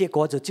功，要结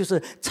果子，就是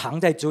藏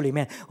在主里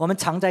面。我们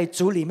藏在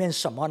主里面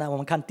什么呢？我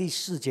们看第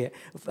4节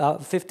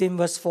，15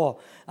 verse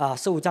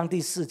 4，15章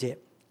第4节，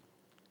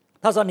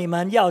他说：“你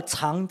们要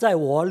藏在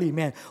我里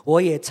面，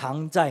我也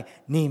藏在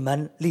你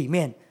们里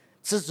面。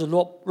枝子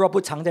若不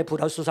藏在葡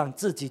萄树上，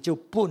自己就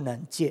不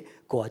能结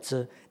果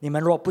子。你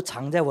们若不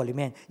藏在我里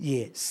面，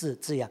也是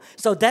这样。”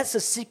 So that's the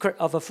secret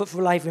of a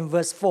fruitful life in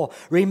verse 4.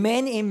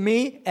 Remain in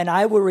me, and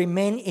I will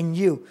remain in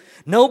you.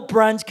 No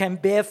branch can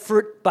bear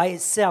fruit by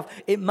itself.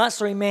 It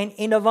must remain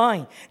in the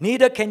vine.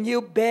 Neither can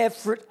you bear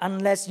fruit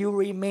unless you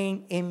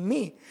remain in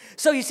me.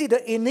 So you see,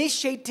 the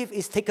initiative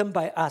is taken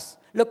by us.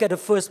 Look at the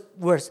first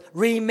verse.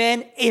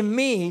 Remain in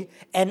me,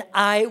 and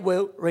I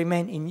will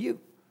remain in you.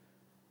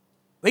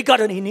 We got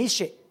to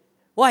initiate.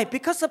 Why?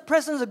 Because the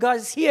presence of God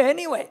is here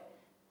anyway.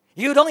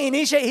 You don't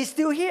initiate, He's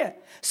still here.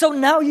 So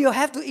now you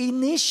have to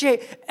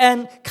initiate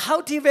and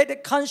cultivate the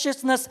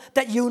consciousness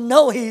that you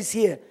know He's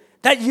here,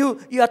 that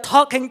you are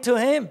talking to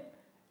Him.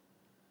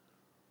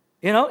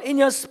 You know, in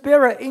your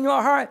spirit, in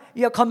your heart,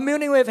 you're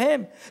communing with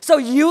Him. So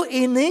you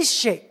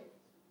initiate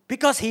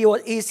because He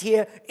is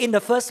here in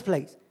the first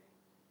place.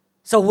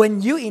 So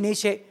when you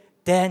initiate,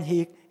 then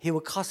He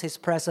will cause His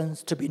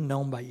presence to be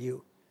known by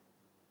you.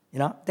 You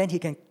know, then He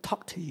can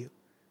talk to you,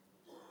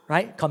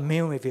 right?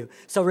 Commune with you.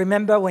 So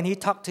remember, when He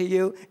talks to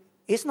you,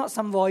 it's not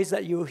some voice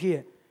that you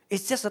hear.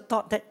 It's just a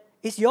thought that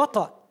it's your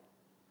thought,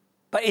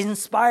 but it's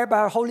inspired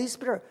by the Holy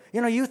Spirit. You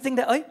know, you think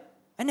that,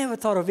 I never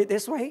thought of it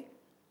this way.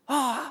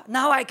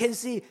 Now I can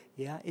see.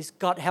 Yeah, it's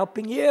God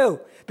helping you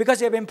because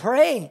you've been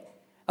praying.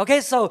 Okay,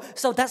 so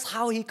that's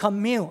how He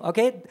commune.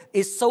 Okay,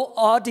 it's so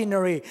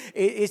ordinary.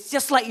 It's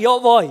just like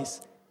your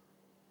voice.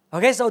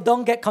 Okay, so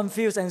don't get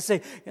confused and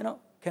say, you know,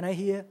 can I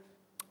hear?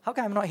 How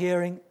come I'm not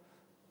hearing?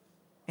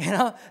 You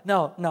know,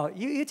 no.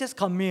 You just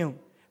commune,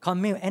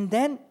 and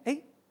then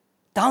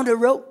down the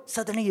road,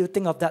 suddenly you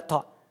think of that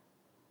thought.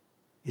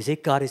 You see,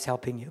 God is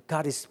helping you.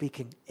 God is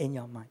speaking in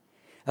your mind.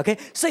 Okay,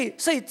 所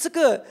以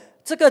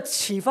这个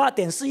启发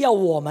点是要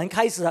我们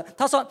开始的。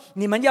他说：“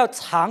你们要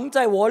藏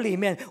在我里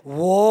面，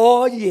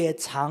我也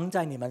藏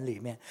在你们里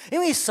面。因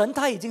为神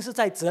他已经是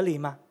在这里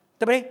嘛，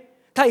对不对？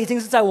他已经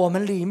是在我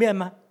们里面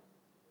嘛，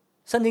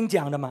圣经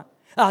讲的嘛。”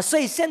所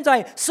以现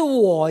在是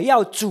我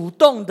要主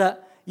动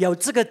的有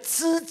这个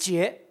知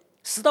觉，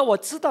使到我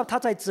知道他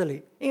在这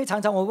里。因为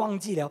常常我忘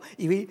记了，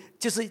以为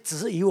就是只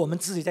是以为我们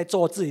自己在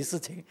做自己的事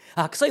情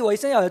所以我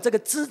现在要有这个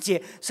知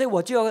觉，所以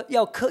我就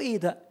要刻意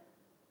的、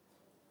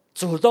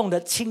主动的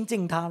亲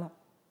近他了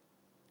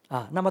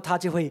那么他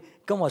就会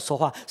跟我说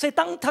话。所以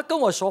当他跟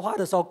我说话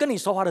的时候，跟你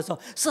说话的时候，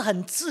是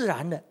很自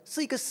然的，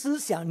是一个思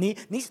想。你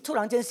突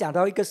然间想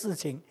到一个事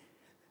情。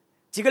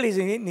举个例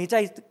子，你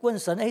在问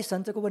神，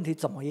神这个问题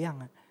怎么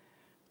样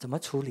怎么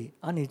处理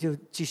你就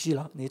继续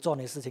了，你做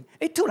你的事情。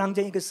突然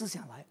间一个思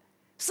想来，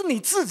是你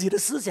自己的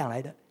思想来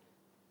的。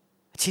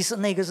其实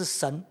那个是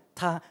神，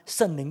他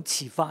圣灵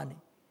启发你，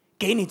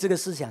给你这个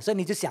思想，所以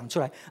你就想出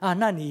来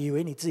那你以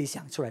为你自己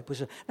想出来，不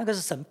是，那个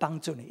是神帮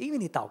助你，因为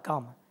你祷告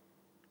嘛。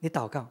你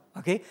祷告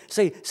 ，OK，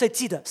 所以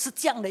记得是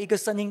这样的一个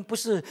声音，不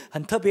是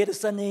很特别的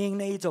声音，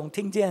那一种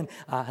听见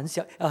要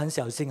很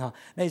小心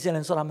那些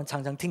人说他们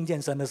常常听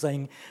见神的声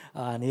音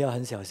你要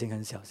很小心，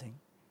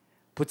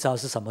不知道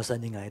是什么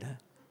声音来的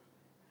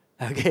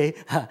 ，OK，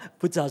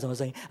 不知道什么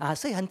声音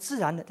所以很自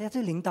然的，他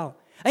就领导，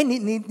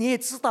你也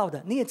知道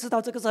的，你也知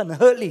道这个是很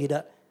合理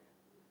的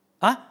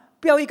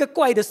不要一个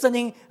怪的声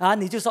音啊，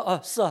你就说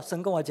是啊，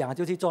神跟我讲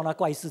就去做那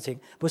怪事情。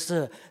不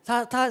是，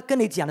他跟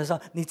你讲的时候，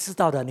你知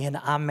道的，你很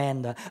阿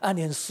们的啊，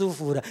你很舒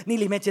服的，你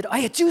里面觉得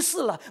哎呀就是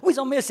了，为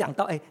什么没有想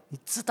到？哎，你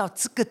知道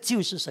这个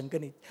就是神跟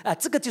你啊，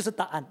这个就是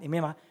答案，你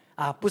明白吗？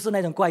啊，不是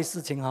那种怪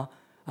事情啊，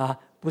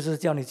不是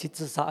叫你去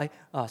自杀，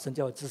神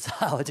叫我自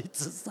杀，我去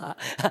自杀，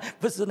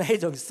不是那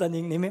种声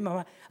音，你明白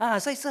吗？啊，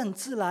所以是很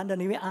自然的，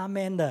你会阿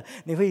们的，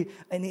你会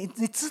你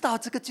知道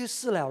这个就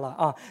是了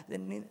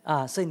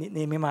啊，所以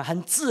你明白，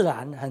很自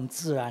然的。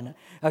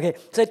OK，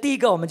 所以第一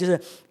个我们就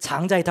是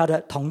藏在他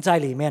的同在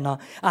里面呢，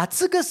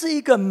这个是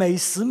一个每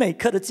时每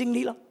刻的经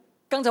历了。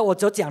刚才我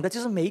所讲的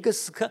就是每一个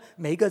时刻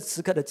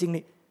的经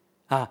历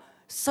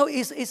，so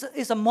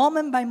it's a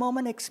moment by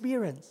moment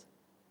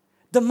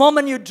experience.The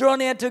moment you draw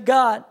near to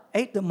God,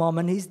 the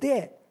moment He's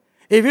there.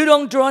 If you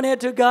don't draw near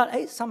to God,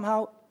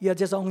 somehow you're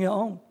just on your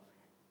own.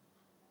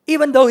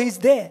 Even though He's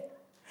there.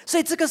 所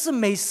以这个是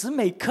每时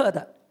每刻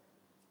的，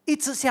一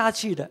直下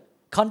去的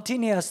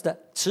 ，continuous 的，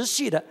持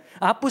续的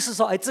不是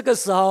说这个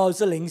时候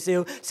是灵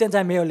修，现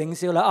在没有灵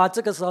修了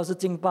这个时候是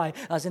敬拜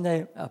现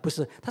在不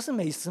是，它是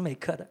每时每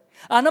刻的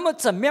那么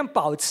怎么样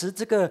保持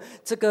这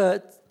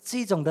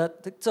种的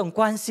这种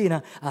关系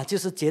呢？就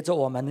是接着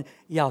我们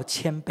要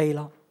谦卑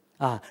了。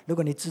如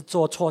果你只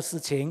做错事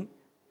情，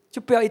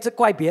就不要一直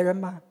怪别人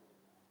嘛。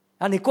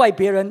你怪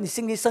别人，你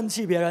心里生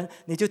气别人，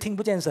你就听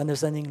不见神的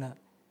声音了。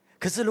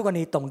可是如果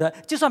你懂得，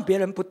就算别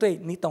人不对，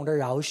你懂得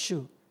饶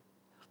恕，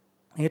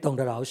你懂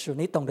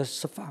得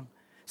释放，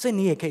所以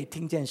你也可以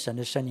听见神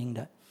的声音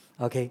的。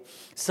Okay,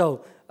 so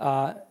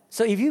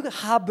if you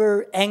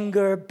harbor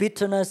anger,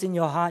 bitterness in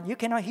your heart, you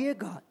cannot hear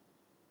God.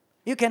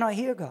 You cannot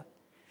hear God.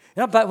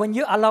 But when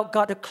you allow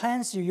God to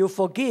cleanse you, you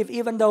forgive,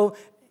 even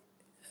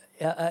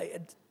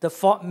though.The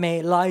fault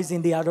may lies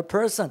in the other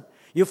person.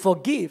 You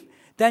forgive,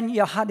 then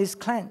your heart is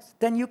cleansed.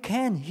 Then you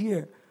can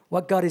hear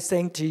what God is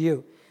saying to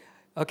you.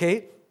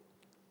 Okay?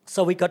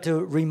 So we got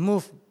to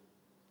remove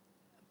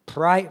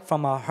pride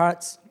from our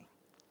hearts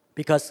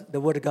because the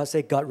Word of God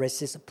says God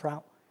resists the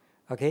proud.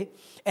 Okay?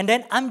 And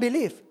then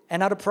unbelief,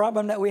 another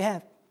problem that we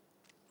have.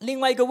 另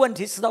外一个问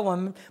题使到我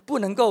们不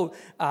能够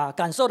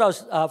感受到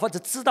或者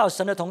知道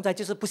神的同在，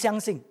就是不相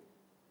信。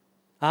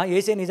有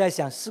一些你在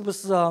想，是不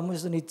是牧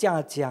师你这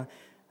样讲？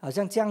好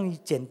像这样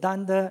简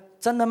单的，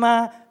真的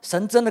吗？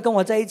神真的跟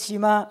我在一起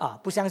吗？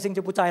不相信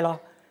就不在咯，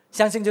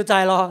相信就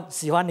在咯，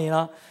喜欢你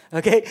咯。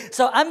Okay,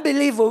 so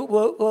unbelief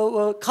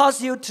will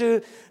cause you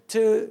to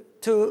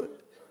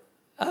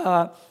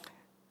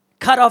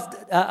cut off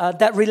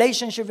that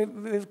relationship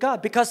with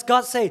God, because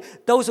God say,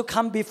 "Those who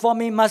come before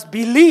me must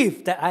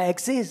believe that I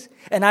exist,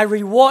 and I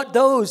reward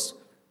those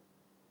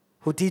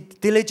who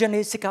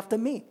diligently seek after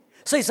me."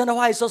 所以神的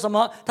话语说什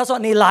么？他说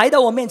你来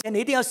到我面前，你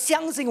一定要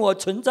相信我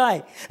存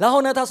在。然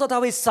后呢，他说他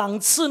会赏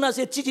赐那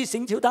些积极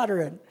寻求他的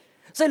人。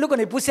所以如果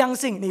你不相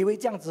信，你会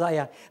这样子，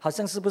好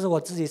像是不是我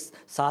自己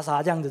傻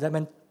这样子在那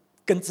边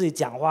跟自己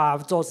讲话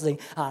做事情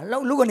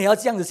如果你要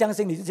这样子相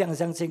信，你就这样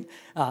相信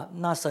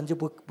那神就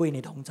不与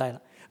你同在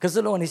了。可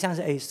是如果你相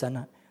信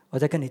神我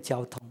在跟你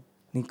交通，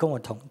你跟我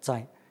同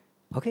在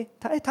 ，OK，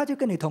 他就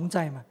跟你同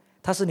在嘛。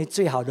他是你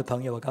最好的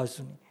朋友，我告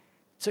诉你，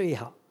最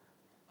好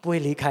不会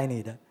离开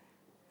你的。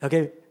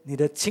OK， 你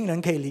的亲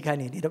人可以离开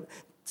你，你的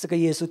这个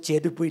耶稣绝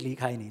对不会离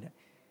开你的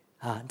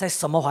在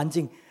什么环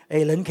境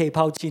人可以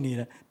抛弃你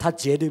的，他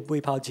绝对不会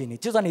抛弃你。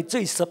就算你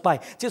最失败，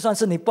就算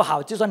是你不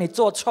好，就算你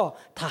做错，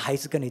他还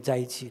是跟你在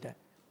一起的。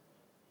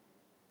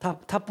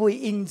他不会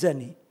因着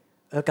你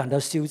而感到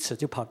羞耻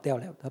就跑掉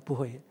了，他不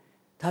会，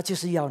他就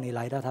是要你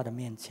来到他的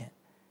面前，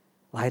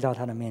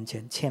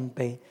谦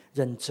卑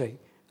认罪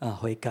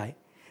悔改。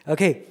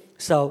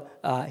Okay.So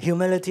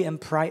humility and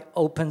pride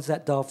opens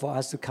that door for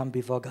us to come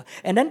before God.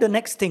 And then the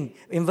next thing,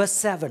 in verse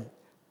 7,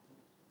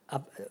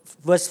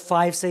 verse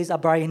 5 says,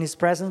 abide in His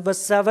presence. Verse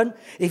 7,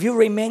 if you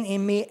remain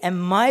in me and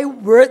my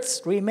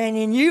words remain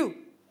in you.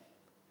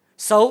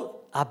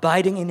 So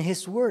abiding in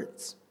His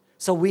words.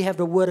 So we have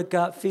the Word of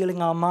God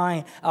filling our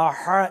mind, our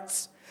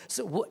hearts.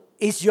 So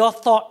is your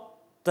thought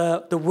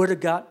the Word of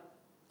God?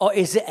 Or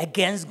is it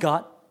against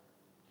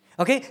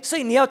God?OK， 所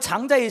以你要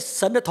藏在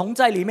神的同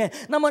在里面，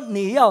那么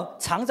你要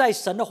藏在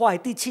神的话语。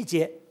第7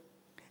节，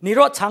你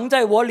若藏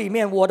在我里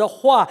面，我的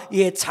话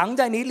也藏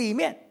在你里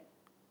面。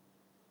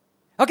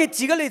OK，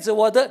 举个例子，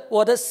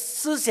我的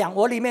思想，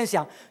我里面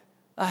想，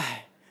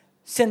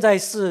现在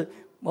是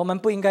我们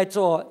不应该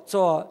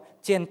做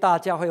建大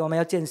教会，我们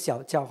要建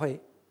小教会，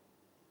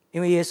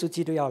因为耶稣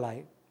基督要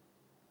来。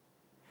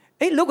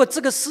如果这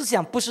个思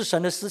想不是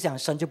神的思想，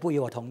神就不与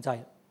我同在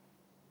了。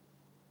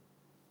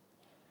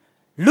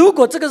如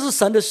果这个是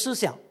神的思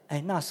想，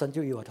那神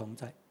就与我同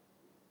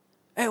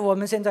在。我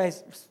们现在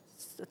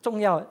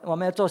重要，我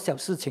们要做小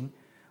事情，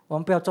我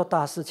们不要做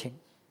大事情，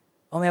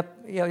我们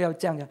要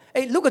这样讲。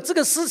如果这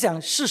个思想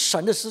是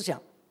神的思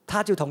想，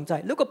他就同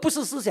在；如果不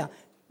是思想，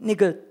那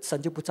个神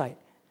就不在。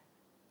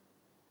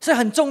所以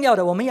很重要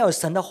的，我们要有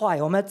神的话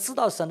语，我们要知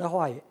道神的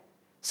话语，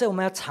所以我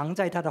们要藏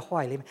在他的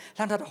话语里面，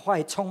让他的话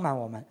语充满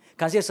我们。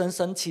感谢神，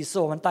神启示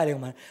我们，带领我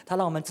们，他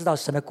让我们知道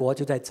神的国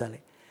就在这里。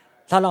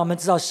他让我们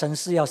知道神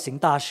是要行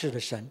大事的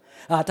神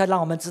啊，他让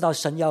我们知道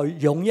神要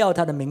荣耀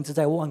他的名字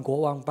在万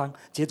国万邦，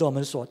接着我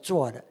们所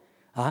做的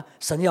啊，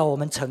神要我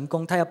们成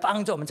功，他要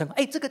帮助我们成功。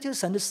哎，这个就是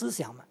神的思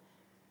想嘛。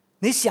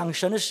你想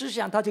神的思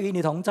想，他就与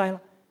你同在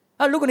了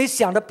啊。如果你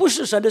想的不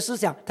是神的思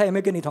想，他有没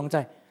有跟你同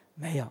在？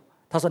没有。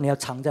他说你要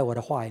藏在我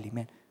的话语里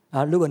面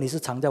啊。如果你是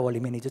藏在我里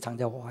面，你就藏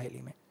在我话语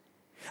里面。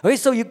Okay,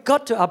 so you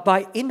got to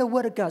abide in the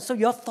Word of God. So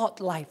your thought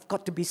life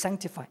got to be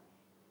sanctified.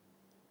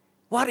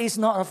 What is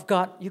not of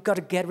God, you got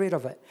to get rid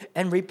of it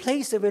and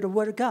replace it with the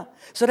Word of God.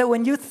 So that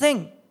when you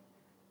think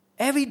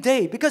every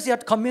day, because you're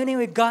communing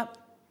with God,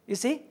 you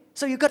see?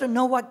 So you got to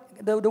know what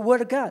the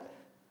Word of God.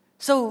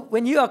 So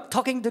when you are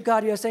talking to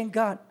God, you're saying,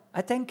 God,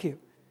 I thank you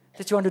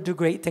that you want to do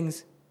great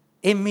things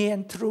in me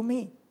and through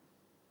me.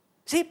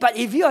 See, but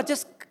if you are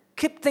just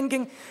keep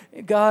thinking,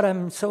 God,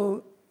 I'm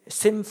so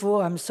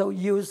sinful, I'm so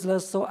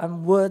useless, so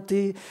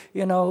unworthy,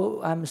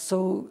 I'm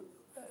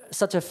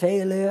such a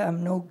failure,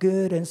 I'm no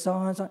good, and so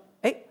on and so on.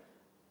 Hey,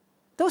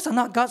 those are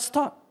not God's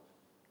thoughts.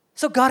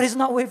 So God is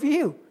not with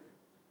you.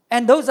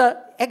 And those are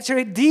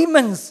actually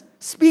demons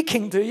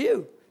speaking to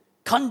you,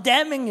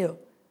 condemning you.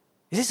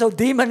 You see, so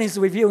demon is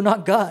with you,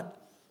 not God,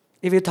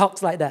 if you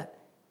talk like that.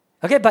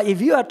 Okay, but if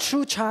you are a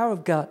true child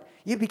of God,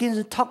 you begin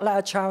to talk like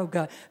a child of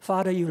God.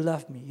 Father, you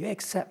love me. You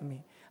accept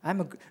me.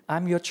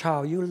 I'm your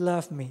child. You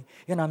love me.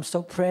 I'm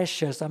so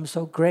precious. I'm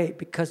so great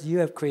because you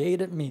have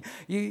created me.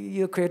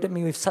 You created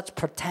me with such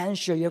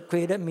potential. You have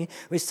created me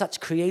with such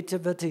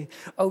creativity.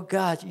 Oh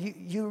God,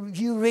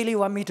 you really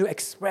want me to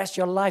express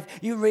your life.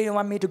 You really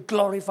want me to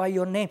glorify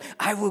your name.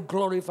 I will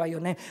glorify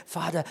your name.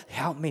 Father,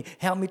 help me.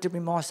 Help me to be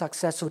more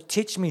successful.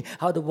 Teach me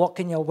how to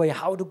walk in your way,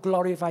 how to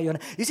glorify your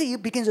name. You see, you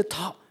begin to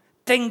talk.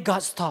 Think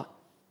God's thought.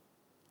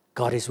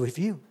 God is with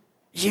you.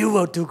 You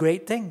will do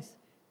great things.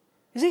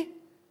 You see?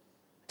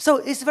 So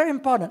it's very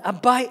important.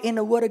 Abide in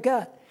the Word of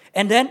God.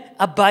 And then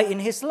abide in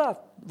His love.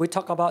 We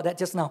talked about that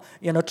just now,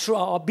 through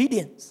our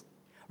obedience.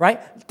 Right?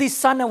 第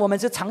三呢，我们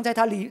是藏在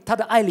他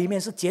的爱里面，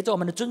是借着我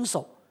们的遵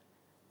守。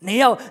你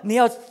要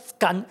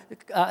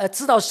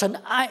知道神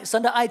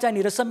的爱在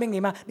你的生命里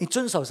面，你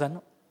遵守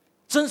神，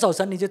遵守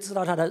神，你就知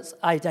道他的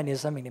爱在你的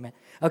生命里面。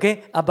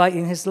Okay? Abide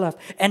in His love.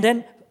 And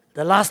then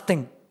the last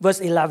thing, verse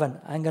 11.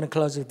 I'm going to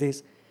close with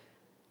this.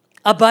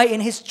 Abide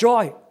in His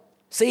joy.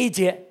 11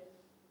节。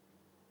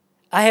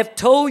I have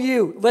told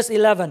you, verse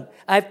 11,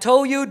 I have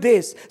told you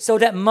this so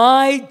that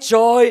my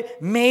joy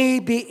may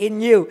be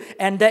in you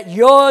and that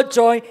your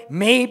joy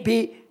may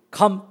be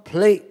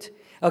complete.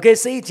 OK,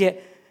 11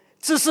节，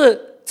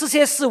这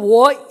些事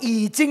我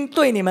已经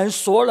对你们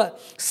说了，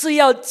是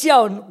要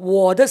叫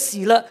我的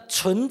喜乐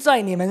存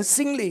在你们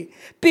心里，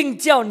并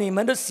叫你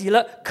们的喜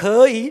乐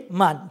可以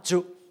满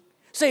足。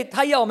所以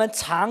他要我们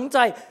藏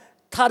在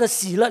他的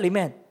喜乐里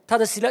面。他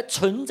的喜乐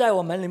存在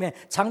我们里面，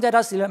藏在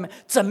他喜乐里面。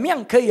怎么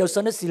样可以有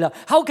神的喜乐？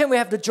 How can we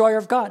have the joy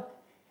of God?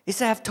 He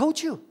said, I've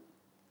told you.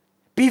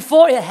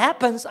 Before it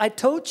happens, I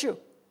told you.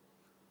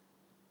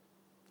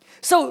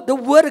 So the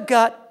Word of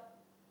God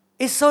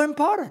is so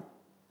important.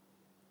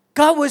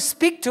 God will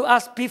speak to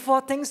us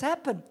before things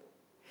happen.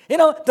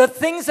 The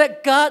things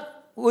that God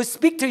will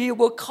speak to you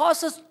will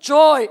cause us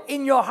joy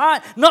in your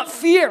heart, not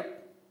fear.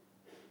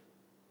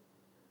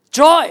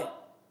 Joy.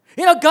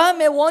 God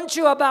may want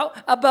you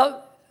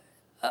about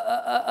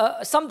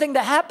something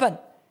that happened,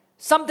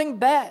 something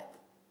bad.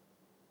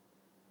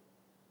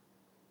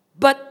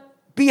 But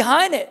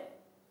behind it,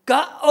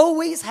 God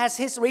always has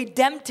His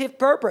redemptive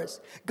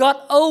purpose. God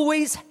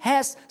always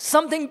has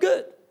something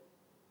good.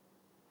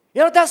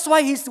 That's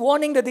why He's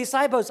warning the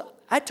disciples.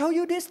 I told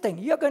you this thing.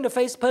 You're going to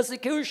face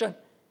persecution.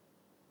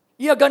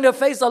 You're going to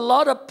face a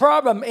lot of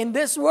problem in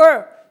this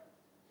world.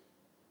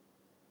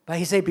 But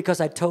He said,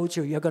 because I told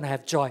you, you're going to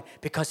have joy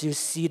because you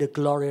see the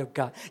glory of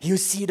God. You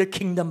see the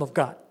kingdom of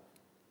God.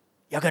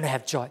 You're going to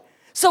have joy.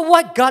 So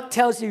what God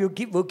tells you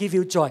will give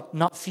you joy,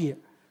 not fear.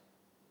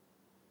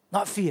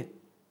 Not fear.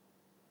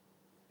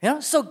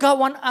 So God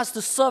wants us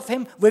to serve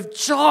Him with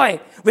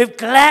joy, with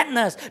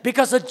gladness,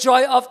 because the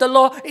joy of the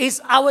Lord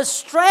is our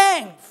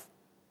strength,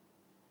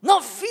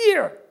 not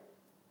fear.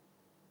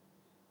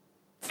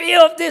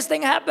 Fear of this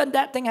thing happened,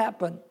 that thing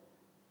happened.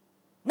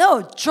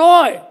 No,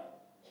 joy.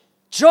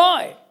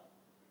 Joy.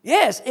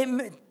 Yes,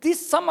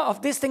 some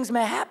of these things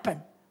may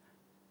happen.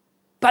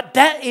 But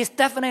that is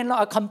definitely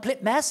not a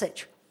complete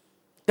message.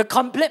 The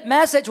complete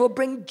message will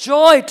bring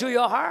joy to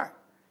your heart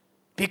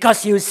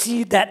because you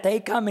see that day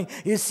coming.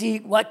 You see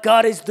what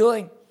God is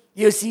doing.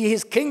 You see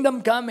His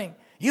kingdom coming.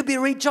 You'll be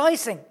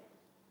rejoicing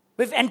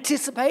with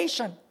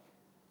anticipation.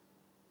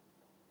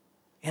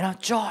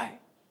 Joy.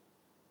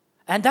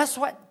 And that's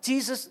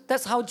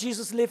how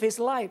Jesus lived His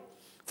life.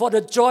 For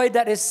the joy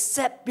that is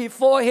set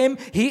before Him,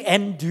 He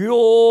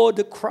endured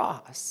the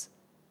cross,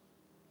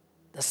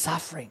 the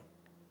suffering.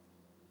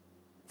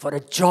 For the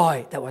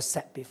joy that was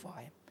set before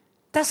Him.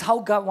 That's how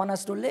God wants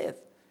us to live.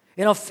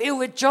 Filled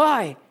with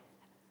joy.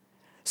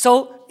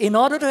 So in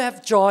order to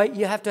have joy,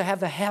 you have to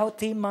have a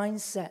healthy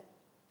mindset.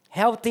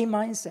 Healthy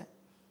mindset.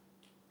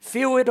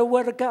 Filled with the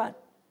Word of God.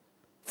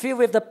 Filled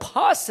with the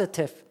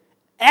positive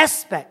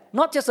aspect,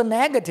 not just a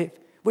negative.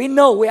 We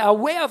know, we are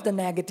aware of the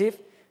negative,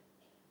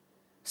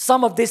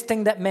 some of these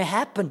things that may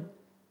happen.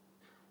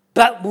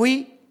 But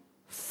we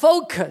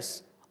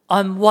focus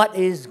on what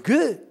is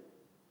good,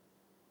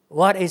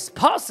 what is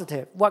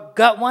positive, what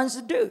God wants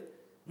to do,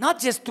 not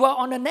just dwell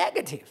on the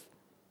negative.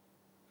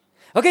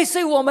 OK，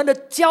 所以我们的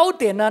焦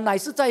点呢，乃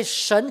是在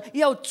神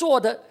要做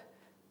的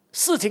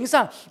事情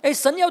上。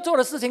神要做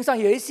的事情上，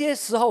有一些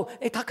时候，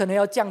他可能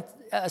要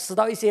使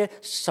到一些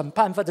审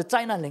判或者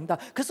灾难临到。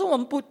可是我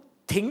们不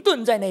停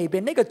顿在那一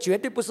边，那个绝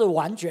对不是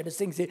完全的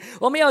信息。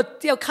我们要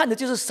看的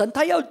就是神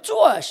他要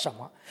做什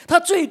么，他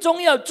最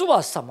终要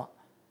做什么。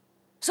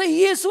所以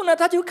耶稣呢，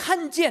他就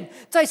看见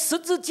在十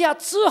字架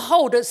之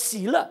后的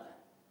喜乐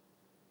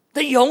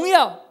的荣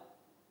耀。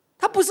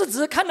他不是只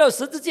是看到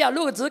十字架，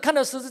如果只是看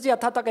到十字架，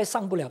他大概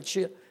上不了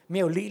去，没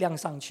有力量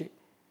上去。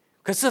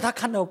可是他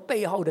看到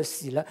背后的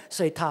喜乐，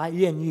所以他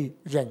愿意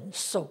忍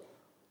受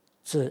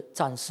这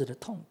暂时的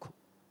痛苦。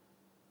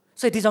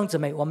所以弟兄姊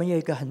妹，我们有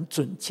一个很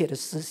准确的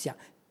思想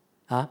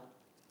啊，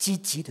积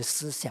极的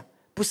思想，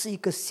不是一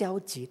个消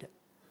极的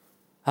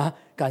啊。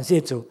感谢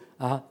主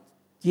啊，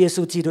耶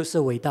稣基督是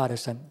伟大的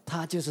神，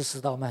他就是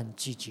使到我们很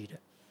积极的。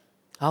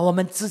我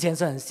们之前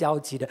是很消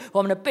极的，我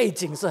们的背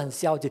景是很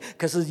消极，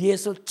可是耶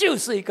稣就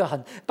是一个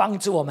很帮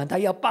助我们，他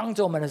要帮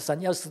助我们的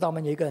神，要使到我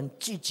们有一个很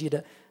积极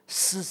的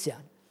思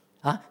想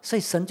啊，所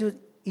以神就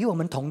与我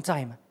们同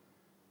在嘛，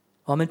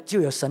我们就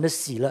有神的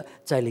喜乐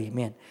在里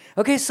面。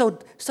Okay, so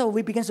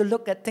we begin to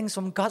look at things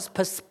from God's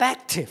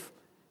perspective,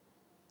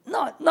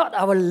 not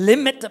our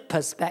limited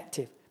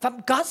perspective,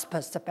 from God's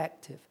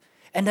perspective,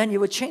 and then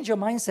you will change your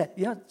mindset.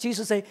 You know,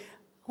 Jesus said,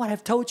 "What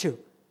I've told you,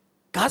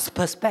 God's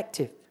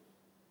perspective."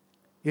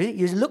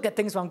 You look at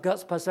things from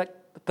God's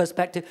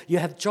perspective, you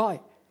have joy,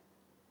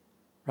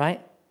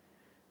 right?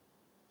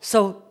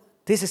 So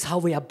this is how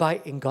we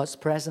abide in God's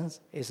presence.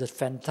 It's a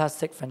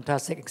fantastic,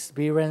 fantastic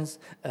experience,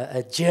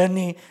 a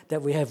journey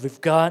that we have with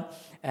God,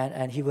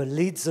 and He will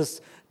lead us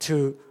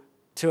to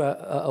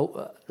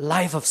a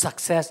life of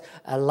success,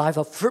 a life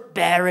of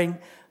fruit-bearing,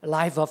 a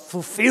life of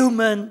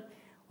fulfillment.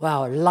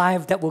 Wow, a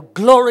life that will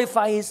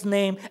glorify His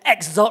name,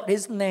 exalt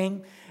His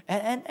name,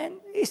 and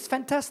it's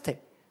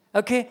fantastic.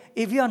 Okay,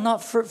 if you are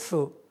not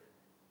fruitful,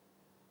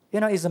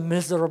 you know, it's a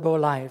miserable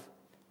life.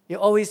 You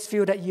always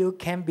feel that you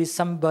can be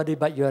somebody,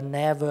 but you're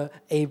never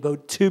able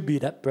to be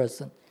that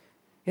person.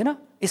 You know,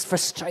 it's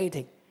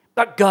frustrating.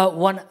 But God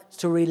wants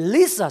to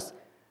release us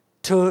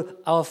to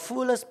our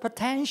fullest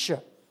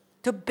potential,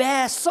 to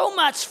bear so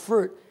much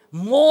fruit,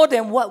 more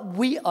than what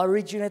we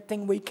originally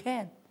think we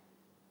can.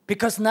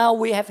 Because now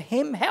we have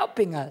Him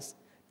helping us,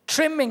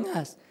 trimming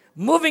us,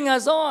 moving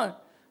us on.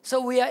 So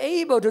we are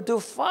able to do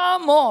far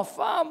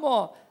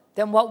more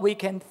than what we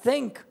can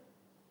think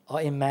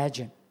or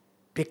imagine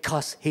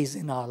because He's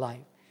in our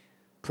life.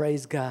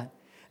 Praise God.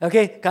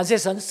 OK, 感谢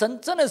神，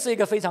神真的是一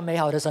个非常美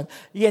好的神。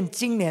愿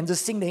今年这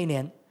新的一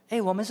年，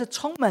我们是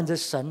充满着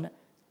神，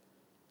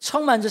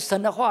充满着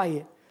神的话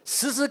语，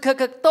时时刻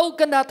刻都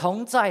跟他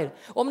同在。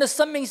我们的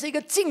生命是一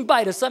个敬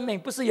拜的生命，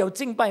不是有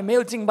敬拜没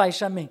有敬拜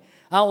生命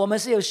啊。我们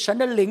是有神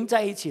的灵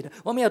在一起的，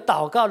我们有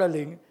祷告的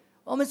灵，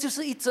我们就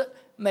是一直。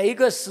每一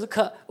个时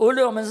刻，无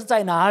论我们是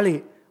在哪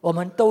里，我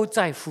们都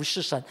在服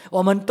侍神，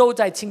我们都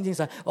在亲近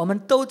神，我们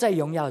都在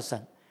荣耀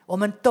神，我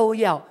们都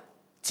要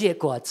结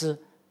果子，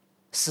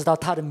使到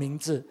他的名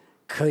字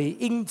可以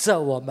因着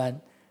我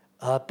们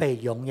而被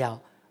荣耀，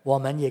我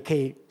们也可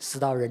以使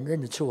到人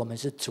认得出我们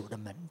是主的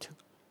门徒。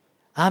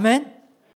阿们。